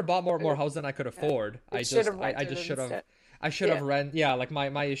never bought more house than I could afford. You I should just have I rented just it should have instead. I should Yeah. have rent. Yeah, like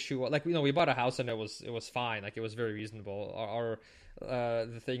my issue, like we bought a house and it was fine. Like it was very reasonable. Our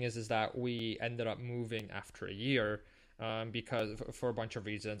the thing is that we ended up moving after a year, because for a bunch of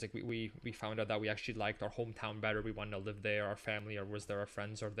reasons. Like we found out that we actually liked our hometown better. We wanted to live there. Our family was there. Our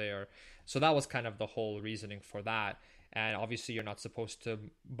friends are there. So that was kind of the whole reasoning for that. And obviously, you're not supposed to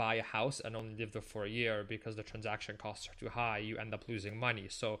buy a house and only live there for a year because the transaction costs are too high. You end up losing money.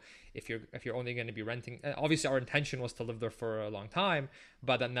 So if you're only going to be renting, obviously our intention was to live there for a long time,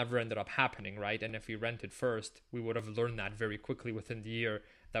 but that never ended up happening, right? And if we rented first, we would have learned that very quickly within the year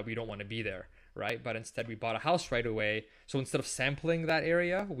that we don't want to be there, right? But instead, we bought a house right away. So instead of sampling that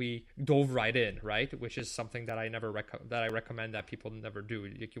area, we dove right in, right? Which is something that I recommend that people never do.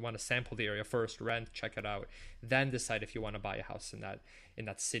 Like, you want to sample the area first, rent, check it out, then decide if you want to buy a house in that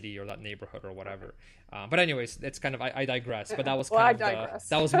city or that neighborhood or whatever. But anyways, it's kind of I digress. But that was Well, kind I of the digress.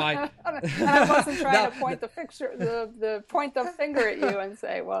 that was my And I wasn't trying to that, point the point the finger at you and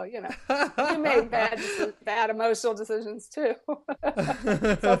say, well, you made bad emotional decisions too.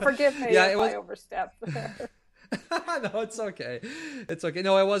 So forgive me yeah, if it I was. overstepped there. No, it's okay. It's okay.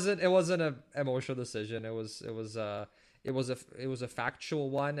 No, it wasn't an emotional decision. It was a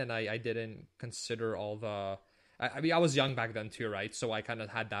factual one, and I didn't consider all the. I mean, I was young back then too, right? So I kind of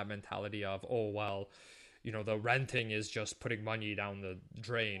had that mentality of, oh well, the renting is just putting money down the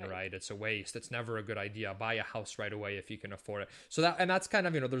drain, right? It's a waste. It's never a good idea. Buy a house right away if you can afford it. So that's kind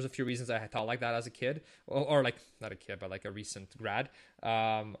of, there's a few reasons I thought like that as a kid, or like not a kid, but like a recent grad.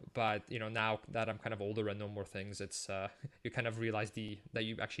 But now that I'm kind of older and know more things, it's you kind of realize that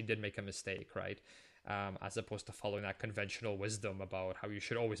you actually did make a mistake, right? As opposed to following that conventional wisdom about how you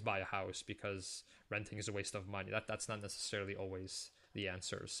should always buy a house because renting is a waste of money. That's not necessarily always the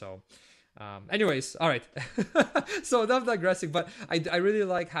answer. So anyways, all right. So enough digressing, but I really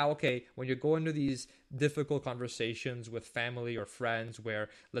like how, okay, when you go into these difficult conversations with family or friends where,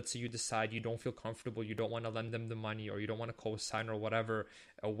 let's say, you decide you don't feel comfortable, you don't want to lend them the money, or you don't want to co-sign or whatever,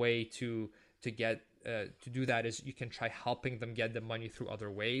 a way to get to do that is you can try helping them get the money through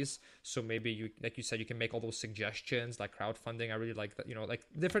other ways. So maybe you, like you said, you can make all those suggestions like crowdfunding. I really like that, like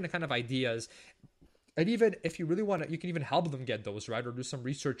different kind of ideas. And even if you really want to, you can even help them get those, right? Or do some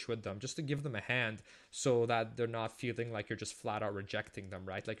research with them just to give them a hand so that they're not feeling like you're just flat out rejecting them,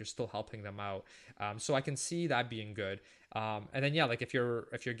 right? Like you're still helping them out. So I can see that being good. And then, yeah, like if you're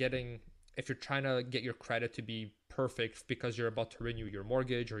trying to get your credit to be perfect because you're about to renew your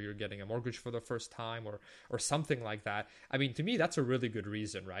mortgage, or you're getting a mortgage for the first time, or something like that. I mean, to me, that's a really good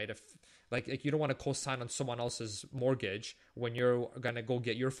reason, right? If like you don't want to co-sign on someone else's mortgage when you're gonna go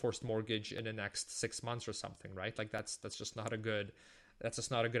get your first mortgage in the next 6 months or something, right? Like that's just not a good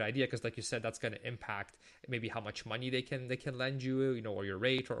idea, because like you said, that's going to impact maybe how much money they can lend you, or your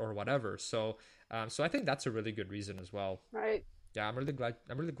rate or whatever. So I think that's a really good reason as well. Right. Yeah, I'm really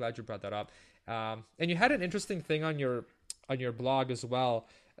glad you brought that up. And you had an interesting thing on your blog as well.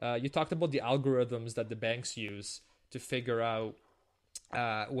 You talked about the algorithms that the banks use to figure out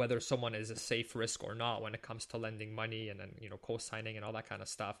whether someone is a safe risk or not when it comes to lending money and then, co-signing and all that kind of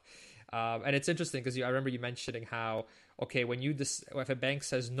stuff. And it's interesting because I remember you mentioning how, okay, if a bank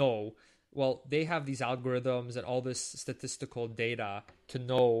says no, well, they have these algorithms and all this statistical data to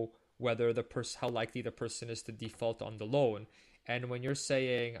know whether how likely the person is to default on the loan. And when you're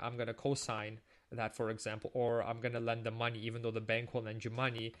saying, I'm going to co-sign that, for example, or I'm going to lend the money, even though the bank will lend you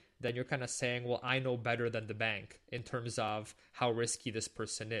money, then you're kind of saying, well, I know better than the bank in terms of how risky this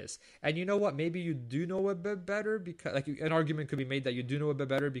person is. And you know what? Maybe you do know a bit better because an argument could be made that you do know a bit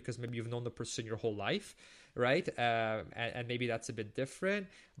better because maybe you've known the person your whole life, right? And maybe that's a bit different,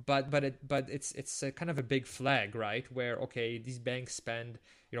 but it's a kind of a big flag, right? Where, okay, these banks spend,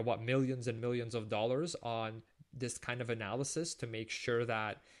 millions and millions of dollars on this kind of analysis to make sure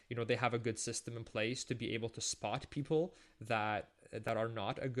that, they have a good system in place to be able to spot people that are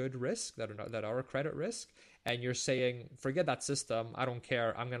not a good risk, that are a credit risk. And you're saying, forget that system, I don't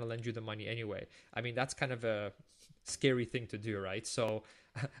care, I'm going to lend you the money anyway. I mean, that's kind of a scary thing to do, right? So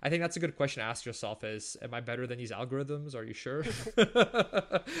I think that's a good question to ask yourself is, am I better than these algorithms? Are you sure?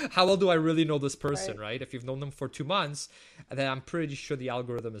 How well do I really know this person, right? If you've known them for 2 months, then I'm pretty sure the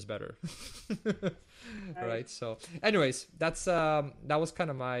algorithm is better. Right. So anyways, that was kind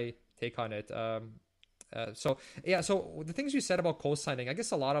of my take on it. So the things you said about co-signing, I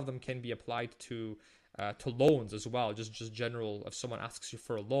guess a lot of them can be applied to loans as well. Just general, if someone asks you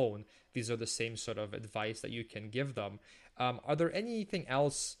for a loan, these are the same sort of advice that you can give them. Are there anything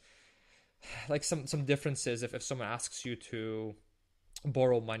else, like some differences if someone asks you to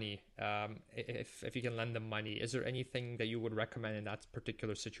borrow money, if you can lend them money, is there anything that you would recommend in that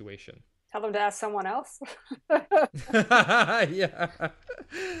particular situation? Tell them to ask someone else. Yeah.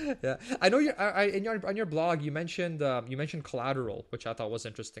 I know on your blog you mentioned collateral, which I thought was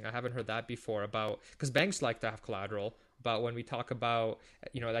interesting. I haven't heard that before about, because banks like to have collateral, but when we talk about,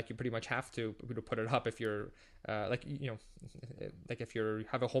 like you pretty much have to put it up if you're like if you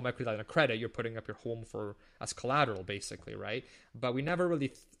have a home equity line of credit, you're putting up your home as collateral basically, right? But we never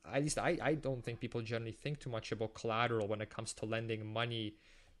really, at least I don't think people generally think too much about collateral when it comes to lending money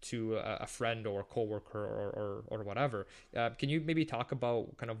to a friend or a coworker or whatever. Can you maybe talk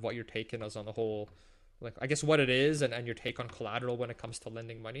about kind of what your take is on the whole, like, I guess what it is and your take on collateral when it comes to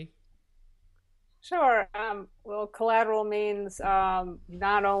lending money? Sure. Well, collateral means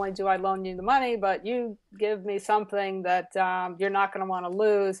not only do I loan you the money, but you give me something that you're not going to want to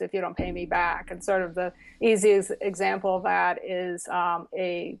lose if you don't pay me back. And sort of the easiest example of that is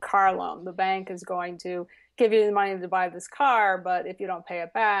a car loan. The bank is going to give you the money to buy this car, but if you don't pay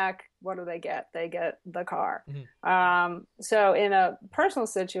it back, what do they get? They get the car. Mm-hmm. So in a personal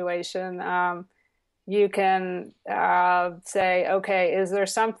situation, you can say, okay, is there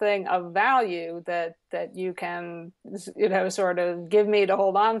something of value that you can, sort of give me to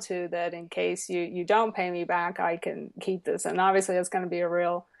hold on to, that in case you don't pay me back, I can keep this? And obviously it's going to be a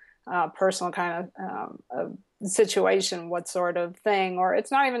real personal kind of situation, what sort of thing, or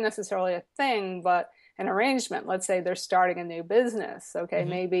it's not even necessarily a thing, but an arrangement. Let's say they're starting a new business. Okay, mm-hmm.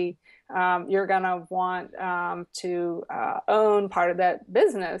 Maybe you're going to want to own part of that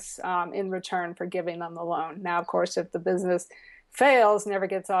business in return for giving them the loan. Now, of course, if the business fails, never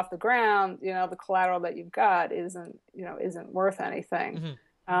gets off the ground, the collateral that you've got isn't worth anything.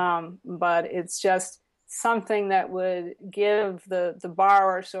 Mm-hmm. But it's just something that would give the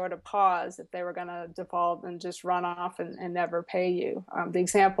borrower sort of pause if they were going to default and just run off and never pay you. The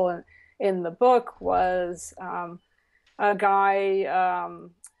example in the book was a guy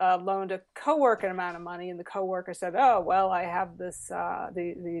loaned a coworker an amount of money, and the coworker said, "Oh, well, I have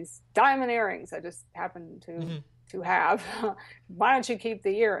these diamond earrings I just happen to have. Why don't you keep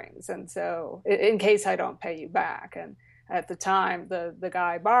the earrings? And so, in case I don't pay you back." And at the time, the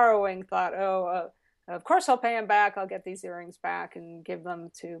guy borrowing thought, "Oh, of course I'll pay him back. I'll get these earrings back and give them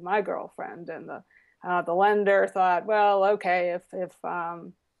to my girlfriend." And the lender thought, "Well, okay,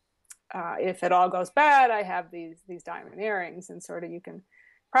 if it all goes bad, I have these diamond earrings." And sort of, you can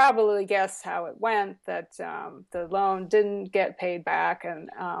probably guess how it went, that the loan didn't get paid back, and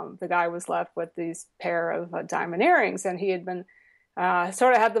the guy was left with these pair of diamond earrings. And he had been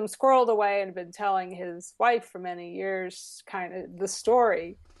sort of had them squirreled away and been telling his wife for many years kind of the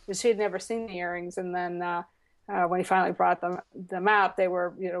story, but she had never seen the earrings. And then when he finally brought them out, they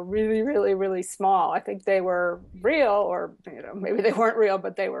were, really, really, really small. I think they were real, or, maybe they weren't real,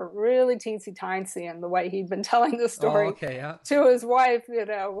 but they were really teensy tiny. And the way he'd been telling the story to his wife,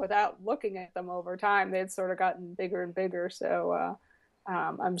 without looking at them over time, they had sort of gotten bigger and bigger. So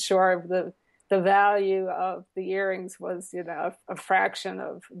I'm sure the the value of the earrings was, a fraction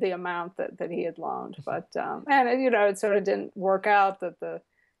of the amount that he had loaned. But and it sort of didn't work out. That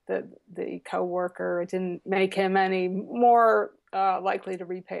the coworker, it didn't make him any more likely to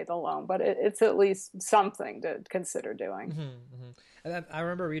repay the loan. But it's at least something to consider doing. And then I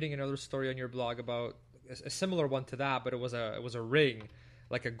remember reading another story on your blog about a similar one to that, but it was a ring,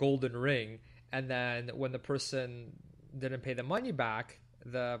 like a golden ring. And then when the person didn't pay the money back,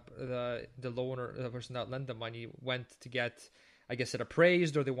 the loaner, the person that lent the money, went to get, I guess, it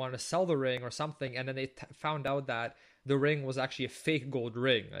appraised, or they wanted to sell the ring or something, and then they found out that the ring was actually a fake gold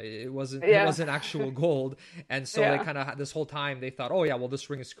ring. It wasn't actual gold. And so they kind of, this whole time they thought, oh yeah, well,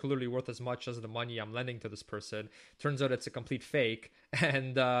 this ring is clearly worth as much as the money I'm lending to this person. Turns out it's a complete fake.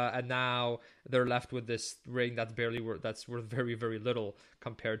 And now they're left with this ring that's worth very, very little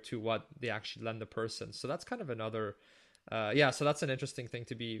compared to what they actually lend the person. So that's kind of another, so that's an interesting thing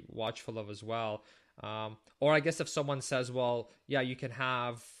to be watchful of as well. Or I guess if someone says, well, yeah, you can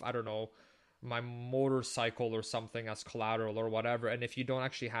have, I don't know, my motorcycle or something as collateral or whatever, and if you don't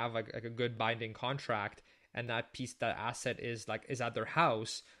actually have like a good binding contract, and that asset is at their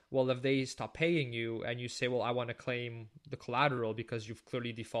house, well, if they stop paying you and you say, well, I want to claim the collateral because you've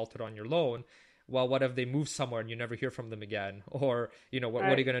clearly defaulted on your loan, well, what if they move somewhere and you never hear from them again? Or, what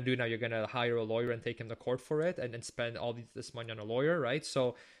are you going to do now? You're going to hire a lawyer and take him to court for it and spend all this money on a lawyer, right?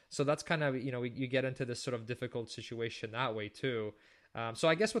 So that's kind of, you get into this sort of difficult situation that way too. So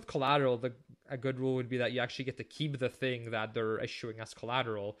I guess with collateral, a good rule would be that you actually get to keep the thing that they're issuing as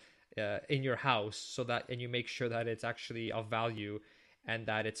collateral in your house, and you make sure that it's actually of value and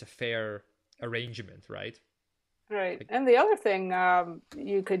that it's a fair arrangement, right? Right. And the other thing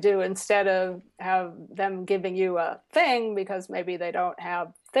you could do, instead of have them giving you a thing because maybe they don't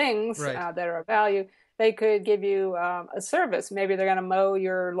have things that are of value, they could give you a service. Maybe they're going to mow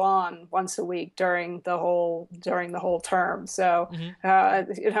your lawn once a week during the whole term. So,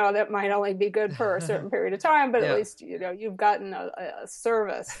 that might only be good for a certain period of time, but at least, you've gotten a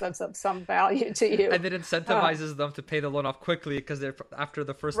service that's of some value to you. And it incentivizes them to pay the loan off quickly, because after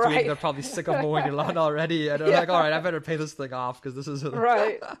the first week, they're probably sick of mowing your lawn already. And they're like, all right, I better pay this thing off because this is...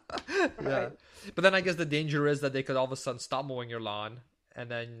 Right. But then I guess the danger is that they could all of a sudden stop mowing your lawn. And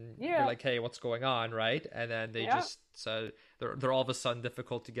then you're like, hey, what's going on, right? And then they just they're all of a sudden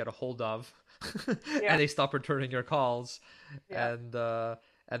difficult to get a hold of, and they stop returning your calls, and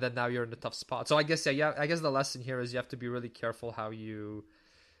then now you're in a tough spot. So I guess I guess the lesson here is you have to be really careful how you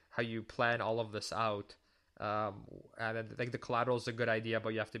plan all of this out. And I think the collateral is a good idea,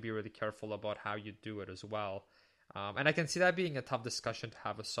 but you have to be really careful about how you do it as well. And I can see that being a tough discussion to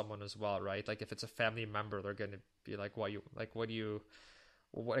have with someone as well, right? Like if it's a family member, they're going to be like, what do you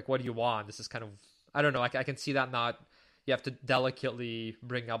want? This is kind of, I don't know. I can see that you have to delicately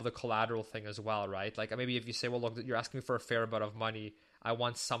bring up the collateral thing as well, right? Like maybe if you say, well, look, you're asking me for a fair amount of money. I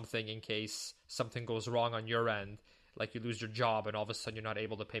want something in case something goes wrong on your end, like you lose your job and all of a sudden you're not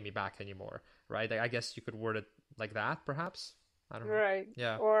able to pay me back anymore, right? Like, I guess you could word it like that, perhaps. I don't know. Right.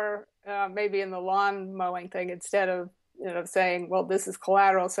 Yeah. Or maybe in the lawn mowing thing, instead of saying, well, this is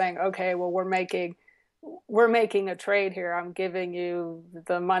collateral, saying, okay, well, we're making a trade here. I'm giving you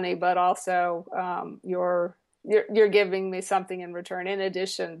the money, but also you're giving me something in return in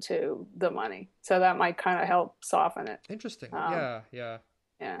addition to the money. So that might kind of help soften it. Interesting. Yeah.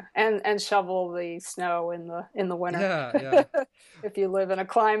 Yeah, and shovel the snow in the winter. Yeah. If you live in a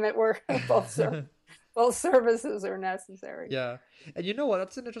climate where both services are necessary. Yeah. And you know what?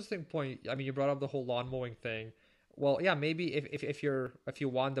 That's an interesting point. I mean, you brought up the whole lawn mowing thing. Well, yeah, maybe if you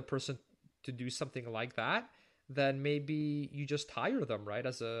want the person to do something like that, then maybe you just hire them, right,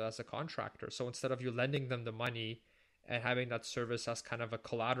 as a contractor. So instead of you lending them the money and having that service as kind of a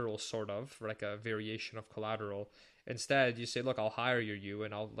collateral, sort of, like a variation of collateral, instead you say, look, I'll hire you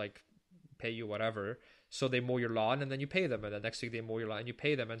and I'll like pay you whatever. So they mow your lawn and then you pay them, and the next week they mow your lawn and you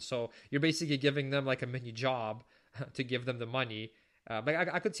pay them. And so you're basically giving them like a mini job to give them the money. But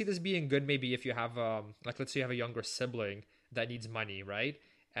I could see this being good maybe if you have like, let's say you have a younger sibling that needs money, right?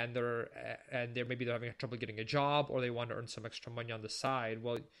 And they're maybe they're having trouble getting a job, or they want to earn some extra money on the side.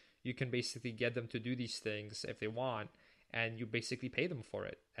 Well, you can basically get them to do these things if they want, and you basically pay them for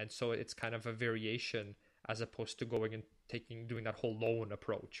it. And so it's kind of a variation as opposed to going and doing that whole loan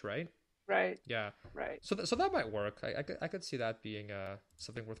approach, right? Right. Yeah. Right. So that might work. I could see that being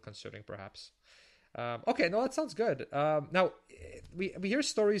something worth considering, perhaps. Okay, no, that sounds good. Now, we hear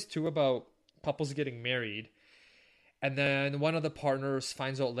stories too about couples getting married, and then one of the partners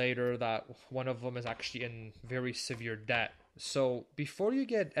finds out later that one of them is actually in very severe debt, So before you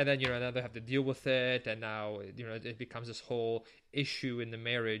get, and then, now they have to deal with it, and now, it becomes this whole issue in the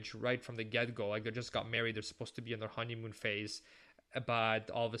marriage right from the get-go. Like, they just got married, they're supposed to be in their honeymoon phase, but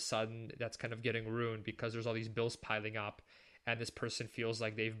all of a sudden that's kind of getting ruined because there's all these bills piling up, and this person feels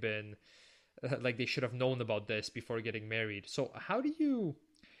like they've been, like they should have known about this before getting married. So how do you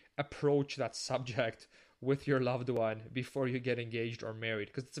approach that subject with your loved one before you get engaged or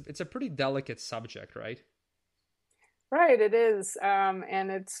married? Because it's a pretty delicate subject, right? Right, it is.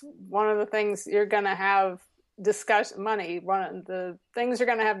 And it's one of the things you're going to have money. One of the things you're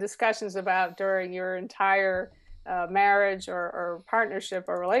going to have discussions about during your entire marriage or partnership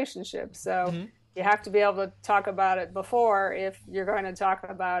or relationship. So Mm-hmm. you have to be able to talk about it before if you're going to talk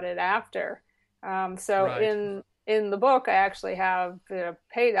about it after. So Right. in the book, I actually have a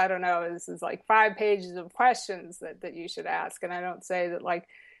page, I don't know, this is like 5 pages of questions that you should ask. And I don't say that like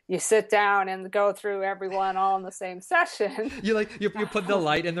you sit down and go through everyone all in the same session. You put the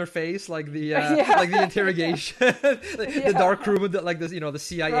light in their face, like the Yeah. like the interrogation, the dark room, like this, the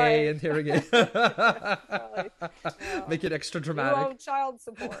CIA Right. interrogation. Right. Make it extra You dramatic. owe child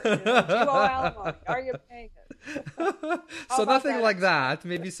support. Do you owe alimony? Are you paying it? How So about nothing that? like that.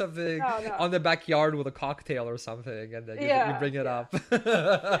 Maybe something No. on the backyard with a cocktail or something, and then you Yeah, bring it yeah. up.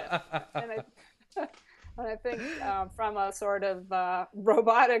 And I think from a sort of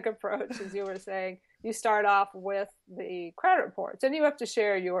robotic approach, as you were saying, you start off with the credit reports, and you have to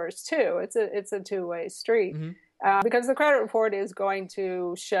share yours too. It's a two-way street. Mhm. Because the credit report is going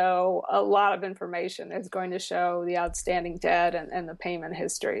to show a lot of information. It's going to show the outstanding debt and the payment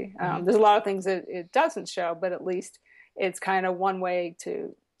history. There's a lot of things that it doesn't show, but at least it's kind of one way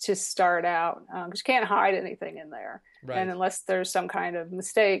to start out, because you can't hide anything in there. Right. And unless there's some kind of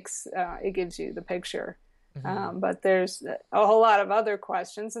mistakes, it gives you the picture. But there's a whole lot of other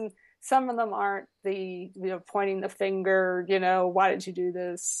questions, and some of them aren't the pointing the finger, why did you do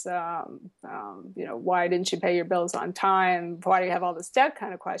this, why didn't you pay your bills on time, why do you have all this debt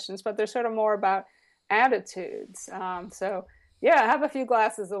kind of questions, but they're sort of more about attitudes. So yeah, have a few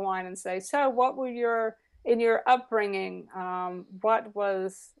glasses of wine and say, so what were in your upbringing, what were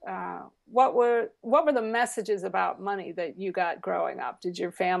the messages about money that you got growing up? Did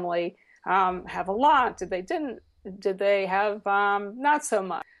your family have a lot? Did they have not so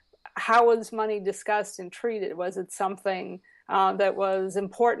much? How was money discussed and treated? Was it something that was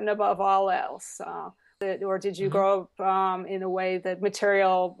important above all else? Or did you grow up in a way that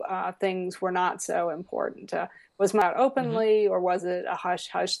material things were not so important? Was it openly, or was it a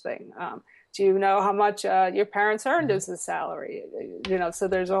hush-hush thing? Do you know how much your parents earned as a salary? So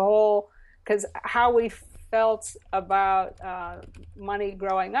there's a whole, because how we felt about money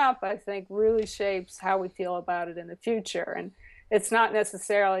growing up, I think, really shapes how we feel about it in the future. And it's not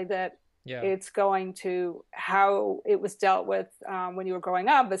necessarily that it's going to how it was dealt with when you were growing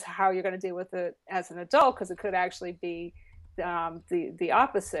up is how you're going to deal with it as an adult, because it could actually be the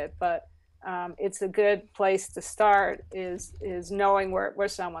opposite. But it's a good place to start is knowing where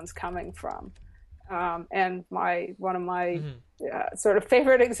someone's coming from. And one of my sort of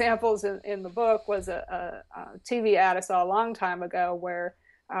favorite examples in the book was a TV ad I saw a long time ago where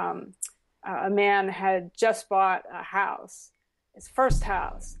a man had just bought a house, his first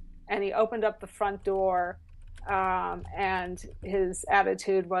house, and he opened up the front door, and his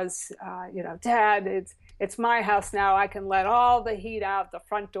attitude was, Dad, it's my house now. I can let all the heat out the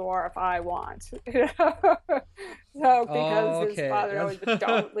front door if I want. So because his father always said,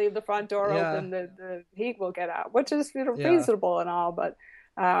 don't leave the front door open, the heat will get out, which is reasonable and all, but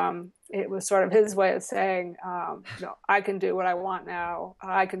it was sort of his way of saying, I can do what I want now.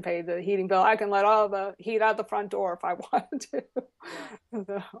 I can pay the heating bill. I can let all the heat out the front door if I want to.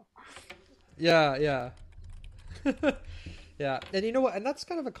 So. Yeah. Yeah. And you know what? And that's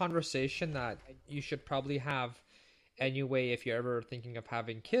kind of a conversation that you should probably have anyway if you're ever thinking of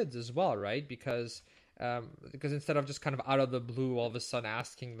having kids as well, right? Because instead of just kind of out of the blue all of a sudden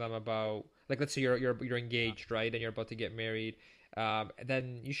asking them about, like, let's say you're engaged, right? And you're about to get married.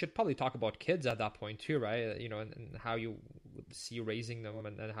 Then you should probably talk about kids at that point too, right? And how you would see raising them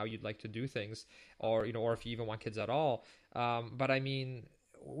and how you'd like to do things, or if you even want kids at all. But I mean,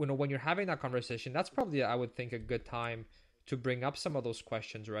 when you're having that conversation, that's probably, I would think, a good time to bring up some of those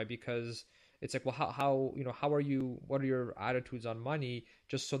questions, right? Because it's like, well, how are you, what are your attitudes on money,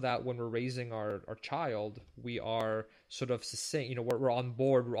 just so that when we're raising our child, we are sort of saying, we're on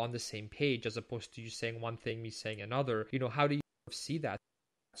board, we're on the same page, as opposed to you saying one thing, me saying another. How do you see that?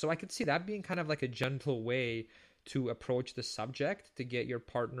 So I could see that being kind of like a gentle way to approach the subject, to get your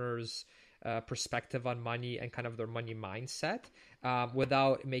partner's perspective on money and kind of their money mindset,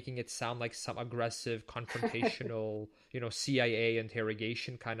 without making it sound like some aggressive, confrontational, CIA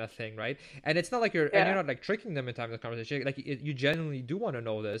interrogation kind of thing, right? And it's not like and you're not like tricking them into having the conversation. Like you genuinely do want to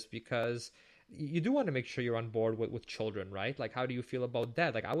know this because you do want to make sure you're on board with children, right? Like, how do you feel about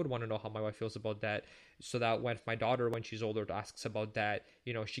that? Like, I would want to know how my wife feels about that, so that when my daughter, when she's older, asks about that,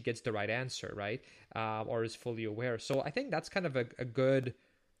 she gets the right answer, right? Or is fully aware. So I think that's kind of a good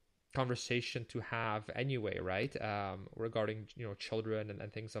conversation to have anyway, right? Regarding, children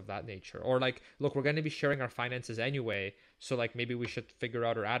and things of that nature. Or like, look, we're going to be sharing our finances anyway, so like maybe we should figure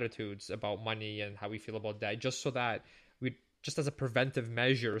out our attitudes about money and how we feel about that, just so that just as a preventive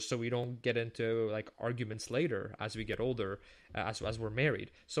measure, so we don't get into like arguments later as we get older, as we're married.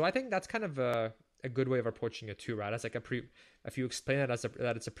 So I think that's kind of a good way of approaching it too, right? As like if you explain it as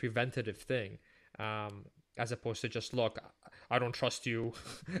that it's a preventative thing, as opposed to just, look, I don't trust you.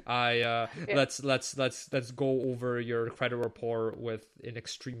 Let's go over your credit report in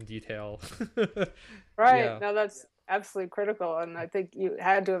extreme detail. Right. Yeah. No, that's absolutely critical, and I think you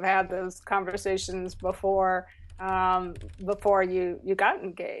had to have had those conversations before you got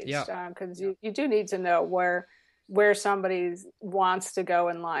engaged, because you do need to know where somebody wants to go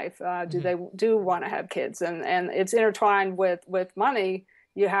in life. Do they want to have kids, and it's intertwined with money.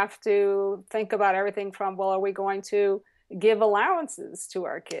 You have to think about everything from, well, are we going to give allowances to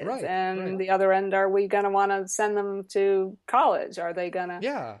our kids? Right, and the other end, are we going to want to send them to college? Are they going to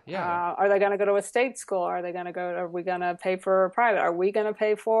are they going to go to a state school? Are we going to pay for a private? Are we going to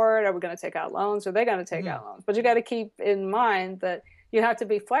pay for it? Are we going to take out loans? Are they going to take out loans? But you got to keep in mind that you have to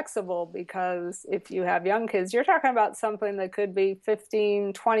be flexible, because if you have young kids, you're talking about something that could be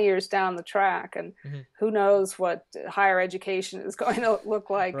 15, 20 years down the track, and who knows what higher education is going to look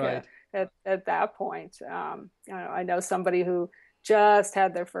like at that point. I know somebody who just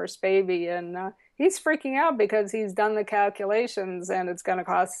had their first baby, and he's freaking out because he's done the calculations, and he's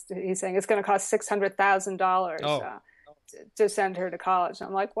saying it's going to cost $600,000 to send her to college.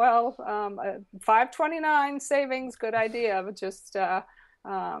 I'm like, well, 529 savings, good idea, but just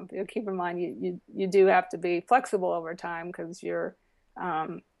keep in mind you do have to be flexible over time, because your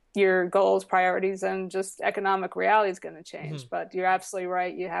goals, priorities, and just economic reality is going to change. But you're absolutely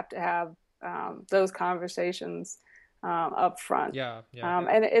right. You have to have those conversations up front.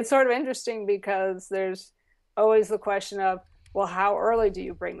 And it's sort of interesting, because there's always the question of, well, how early do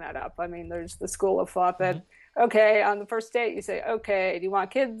you bring that up? I mean, there's the school of thought that, okay, on the first date, you say, okay, do you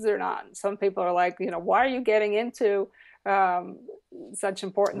want kids or not? And some people are like, why are you getting into such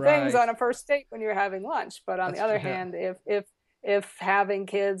important things on a first date when you're having lunch? But on the other hand, if having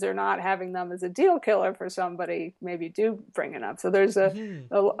kids or not having them is a deal killer for somebody, maybe do bring it up. So there's a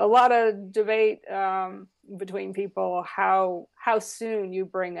lot of debate between people how soon you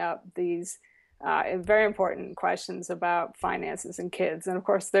bring up these very important questions about finances and kids. And of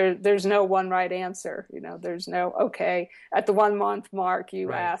course, there's no one right answer. There's no, okay, at the 1 month mark,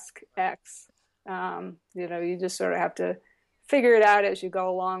 you ask X. You just sort of have to figure it out as you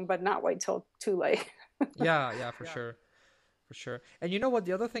go along, but not wait till too late. For sure. For sure. And you know what?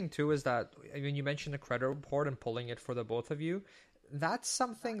 The other thing too is that, you mentioned the credit report and pulling it for the both of you. That's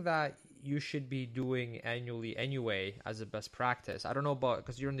something that you should be doing annually anyway as a best practice. I don't know about,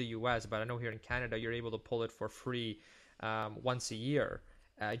 because you're in the US, but I know here in Canada, you're able to pull it for free once a year,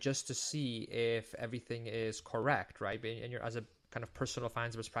 just to see if everything is correct, right? And you're, as a kind of personal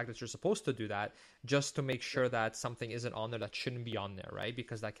finance best practice, you're supposed to do that just to make sure that something isn't on there that shouldn't be on there, right?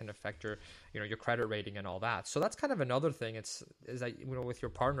 Because that can affect your, your credit rating and all that. So that's kind of another thing. Is that, with your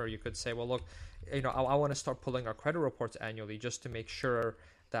partner, you could say, well, look, I want to start pulling our credit reports annually just to make sure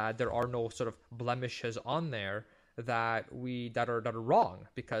that there are no sort of blemishes on there that are wrong,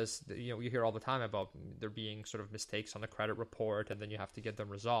 because you hear all the time about there being sort of mistakes on the credit report, and then you have to get them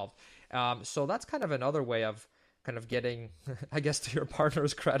resolved. So that's kind of another way of kind of getting, I guess, to your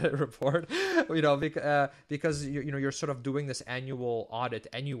partner's credit report, because you're sort of doing this annual audit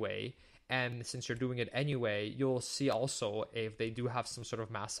anyway. And since you're doing it anyway, you'll see also if they do have some sort of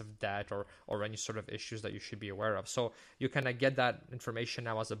massive debt or any sort of issues that you should be aware of. So you kind of get that information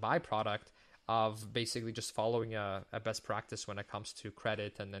now as a byproduct of basically just following a best practice when it comes to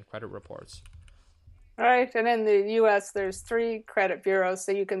credit and then credit reports. Right. And in the US, there's 3 credit bureaus,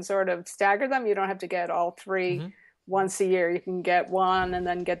 so you can sort of stagger them. You don't have to get all 3 once a year. You can get one and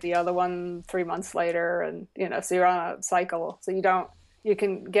then get the other one 3 months later. And, so you're on a cycle. So you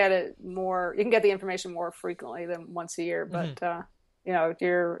can get the information more frequently than once a year. But,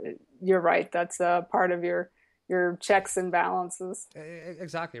 you're right. That's a part of your your checks and balances.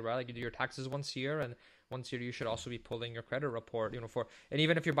 Exactly, right? Like you do your taxes once a year, and once a year you should also be pulling your credit report, for, and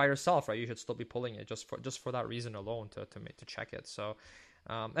even if you're by yourself, right, you should still be pulling it just for that reason alone to check it. So,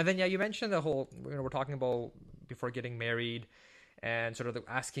 and then, yeah, you mentioned the whole, we're talking about before getting married and sort of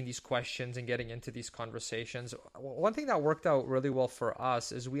asking these questions and getting into these conversations. One thing that worked out really well for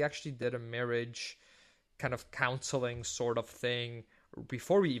us is we actually did a marriage kind of counseling sort of thing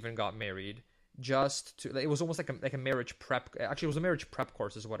before we even got married. It was almost like a marriage prep. Actually, it was a marriage prep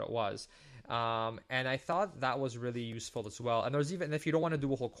course is what it was. And I thought that was really useful as well. And there's even, if you don't want to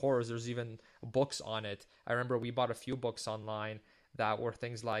do a whole course, there's even books on it. I remember we bought a few books online that were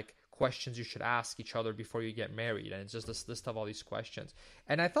things like questions you should ask each other before you get married, and it's just this list of all these questions.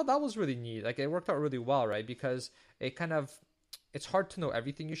 And I thought that was really neat. Like, it worked out really well, right? Because it's hard to know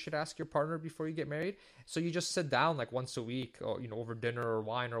everything you should ask your partner before you get married. So you just sit down like once a week, or over dinner or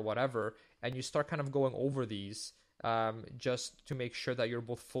wine or whatever, and you start kind of going over these, just to make sure that you're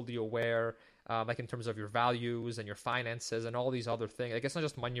both fully aware, like in terms of your values and your finances and all these other things. Like, it's not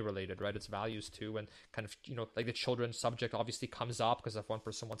just money related, right? It's values too. And kind of, like the children subject obviously comes up, because if one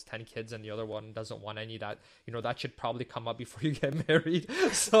person wants 10 kids and the other one doesn't want any, that should probably come up before you get married.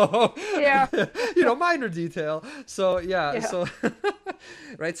 So yeah, minor detail. So yeah. So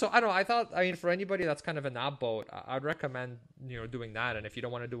right. So I don't know. I mean, for anybody that's kind of in that boat, I'd recommend, doing that. And if you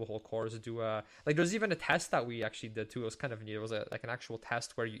don't want to do a whole course, there's even a test that we actually did too. It was kind of neat. It was an actual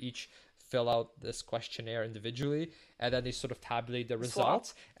test where you each fill out this questionnaire individually, and then they sort of tabulate the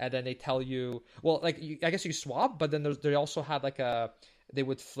results, and then they tell you, well, like, I guess you swap, but then they also had they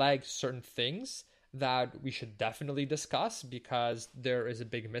would flag certain things that we should definitely discuss because there is a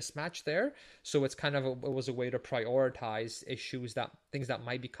big mismatch there. So it's kind of it was a way to prioritize things that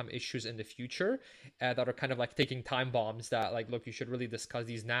might become issues in the future, that are kind of like taking time bombs that, like, look, you should really discuss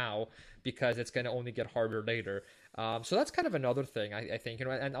these now because it's going to only get harder later. So that's kind of another thing, I think,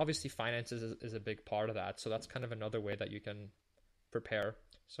 and obviously finances is a big part of that. So that's kind of another way that you can prepare.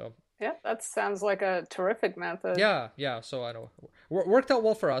 So yeah, that sounds like a terrific method. Yeah. So I know worked out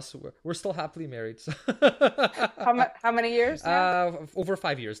well for us. We're still happily married. So. How many years now? Over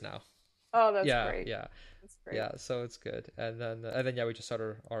 5 years now. Oh, that's great. Yeah. That's great. Yeah, so it's good. And then yeah, we just had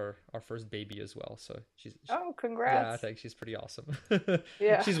our first baby as well. So she's oh, congrats. Yeah, I think she's pretty awesome.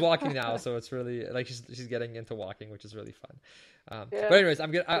 Yeah. She's walking now, so it's really like she's getting into walking, which is really fun. But anyways,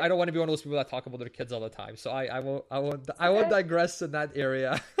 I don't want to be one of those people that talk about their kids all the time. So I won't digress in that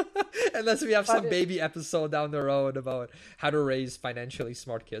area. Unless we have some baby episode down the road about how to raise financially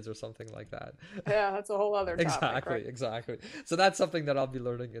smart kids or something like that. Yeah, that's a whole other topic. Exactly. So that's something that I'll be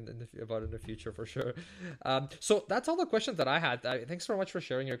learning about in the future for sure. So that's all the questions that I had. Thanks so much for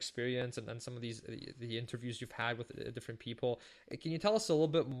sharing your experience and some of the interviews you've had with different people. Can you tell us a little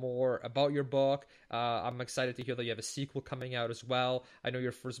bit more about your book? I'm excited to hear that you have a sequel coming out as well. I know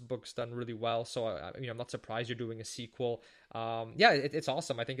your first book's done really well, so I'm not surprised you're doing a sequel. It's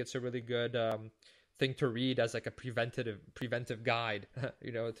awesome. I think it's a really good thing to read as like a preventive guide,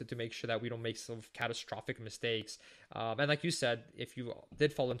 to make sure that we don't make some catastrophic mistakes. And like you said, if you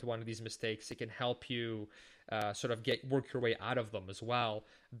did fall into one of these mistakes, it can help you sort of work your way out of them as well,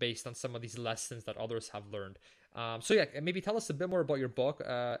 based on some of these lessons that others have learned. So yeah, maybe tell us a bit more about your book,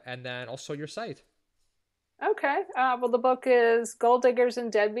 and then also your site. Okay. Well, the book is Gold Diggers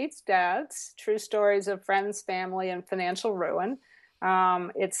and Deadbeats Dads, True Stories of Friends, Family, and Financial Ruin.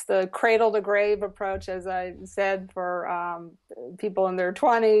 It's the cradle to grave approach, as I said, for people in their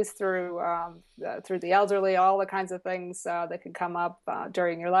 20s through the elderly, all the kinds of things that can come up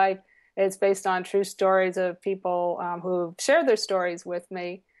during your life. It's based on true stories of people who've shared their stories with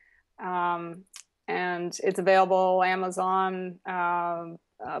me. And it's available Amazon,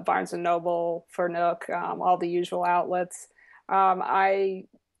 Barnes & Noble, for Nook, all the usual outlets. I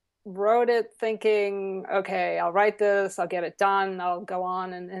wrote it thinking, okay, I'll write this, I'll get it done, I'll go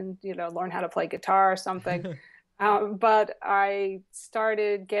on and learn how to play guitar or something. But I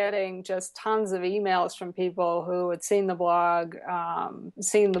started getting just tons of emails from people who had seen the blog,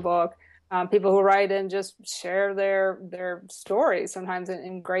 seen the book, people who write in just share their stories, sometimes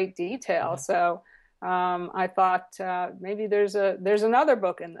in great detail. Mm-hmm. So I thought maybe there's another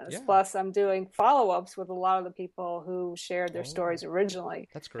book in this. Yeah. Plus, I'm doing follow-ups with a lot of the people who shared their stories originally.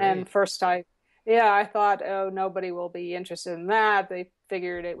 That's great. And first I thought, nobody will be interested in that. They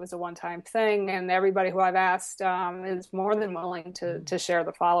figured it was a one-time thing, and everybody who I've asked is more than willing to share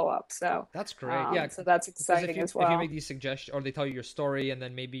the follow-up. So that's great. Yeah. So that's exciting as well. If you make these suggestions, or they tell you your story, and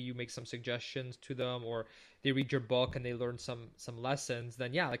then maybe you make some suggestions to them, or they read your book and they learn some lessons,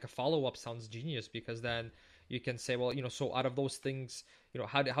 then yeah, like a follow-up sounds genius, because then you can say, well, so out of those things,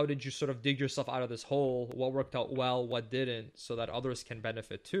 how did you sort of dig yourself out of this hole? What worked out well, what didn't, so that others can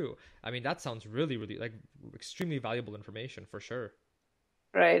benefit too. I mean, that sounds really, really like extremely valuable information for sure.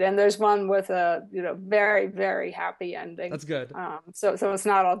 Right, and there's one with a very, very happy ending. That's good. So it's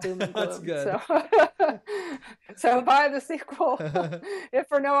not all doom and gloom. That's good. So buy the sequel, if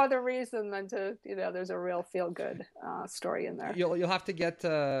for no other reason than to there's a real feel good story in there. You'll have to get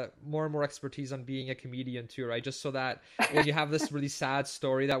more and more expertise on being a comedian too, right? Just so that when you have this really sad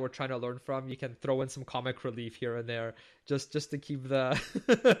story that we're trying to learn from, you can throw in some comic relief here and there, just to keep the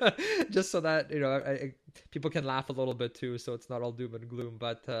just so that people can laugh a little bit too, so it's not all doom and gloom.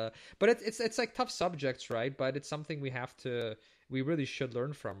 But it's like tough subjects, right? But it's something we really should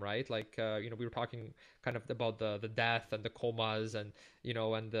learn from, right? Like we were talking kind of about the death and the comas and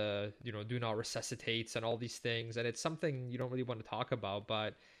and the do not resuscitates and all these things, and it's something you don't really want to talk about,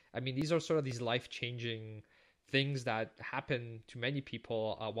 but I mean these are sort of these life-changing things that happen to many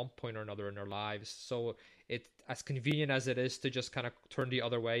people at one point or another in their lives. So it, as convenient as it is to just kind of turn the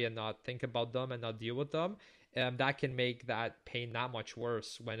other way and not think about them and not deal with them, that can make that pain that much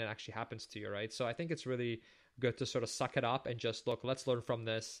worse when it actually happens to you, right? So I think it's really good to sort of suck it up and just look, let's learn from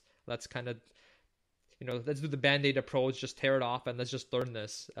this. Let's kind of, let's do the Band-Aid approach, just tear it off and let's just learn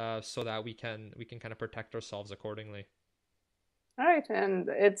this so that we can kind of protect ourselves accordingly. All right, and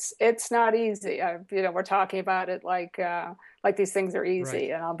it's not easy. We're talking about it like these things are easy,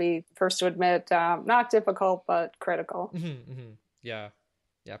 right. And I'll be first to admit, not difficult but critical. Mm-hmm, mm-hmm. Yeah,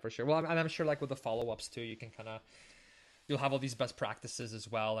 for sure. Well, I'm sure like with the follow-ups too, you can you'll have all these best practices as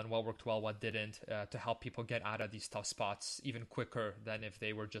well, and what worked well, what didn't, to help people get out of these tough spots even quicker than if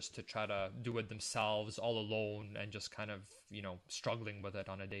they were just to try to do it themselves all alone and just kind of struggling with it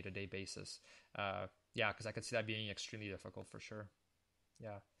on a day-to-day basis. Because I could see that being extremely difficult for sure.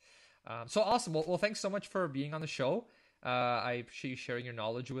 Yeah. So awesome. Well, thanks so much for being on the show. I appreciate you sharing your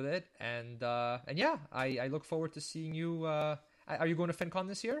knowledge with it. And yeah, I look forward to seeing you. Are you going to FinCon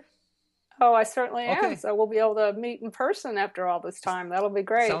this year? Oh, I certainly am. Okay. So we'll be able to meet in person after all this time. That'll be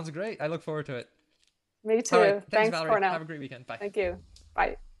great. Sounds great. I look forward to it. Me too. All right. Thanks, Valerie. Cornell. Have a great weekend. Bye. Thank you.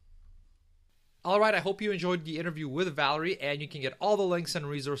 Bye. All right, I hope you enjoyed the interview with Valerie, and you can get all the links and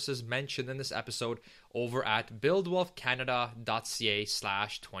resources mentioned in this episode over at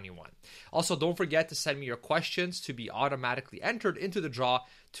buildwealthcanada.ca/21. Also, don't forget to send me your questions to be automatically entered into the draw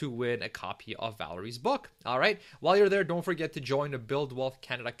to win a copy of Valerie's book. All right, while you're there, don't forget to join the Build Wealth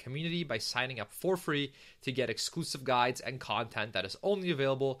Canada community by signing up for free to get exclusive guides and content that is only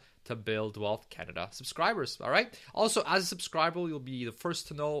available to Build Wealth Canada subscribers. All right. Also, as a subscriber, you'll be the first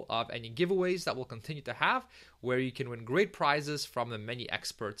to know of any giveaways that we'll continue to have, where you can win great prizes from the many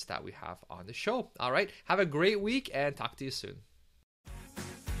experts that we have on the show. All right. Have a great week and talk to you soon.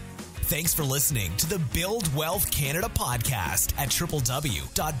 Thanks for listening to the Build Wealth Canada podcast at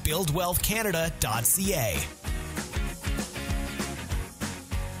www.buildwealthcanada.ca.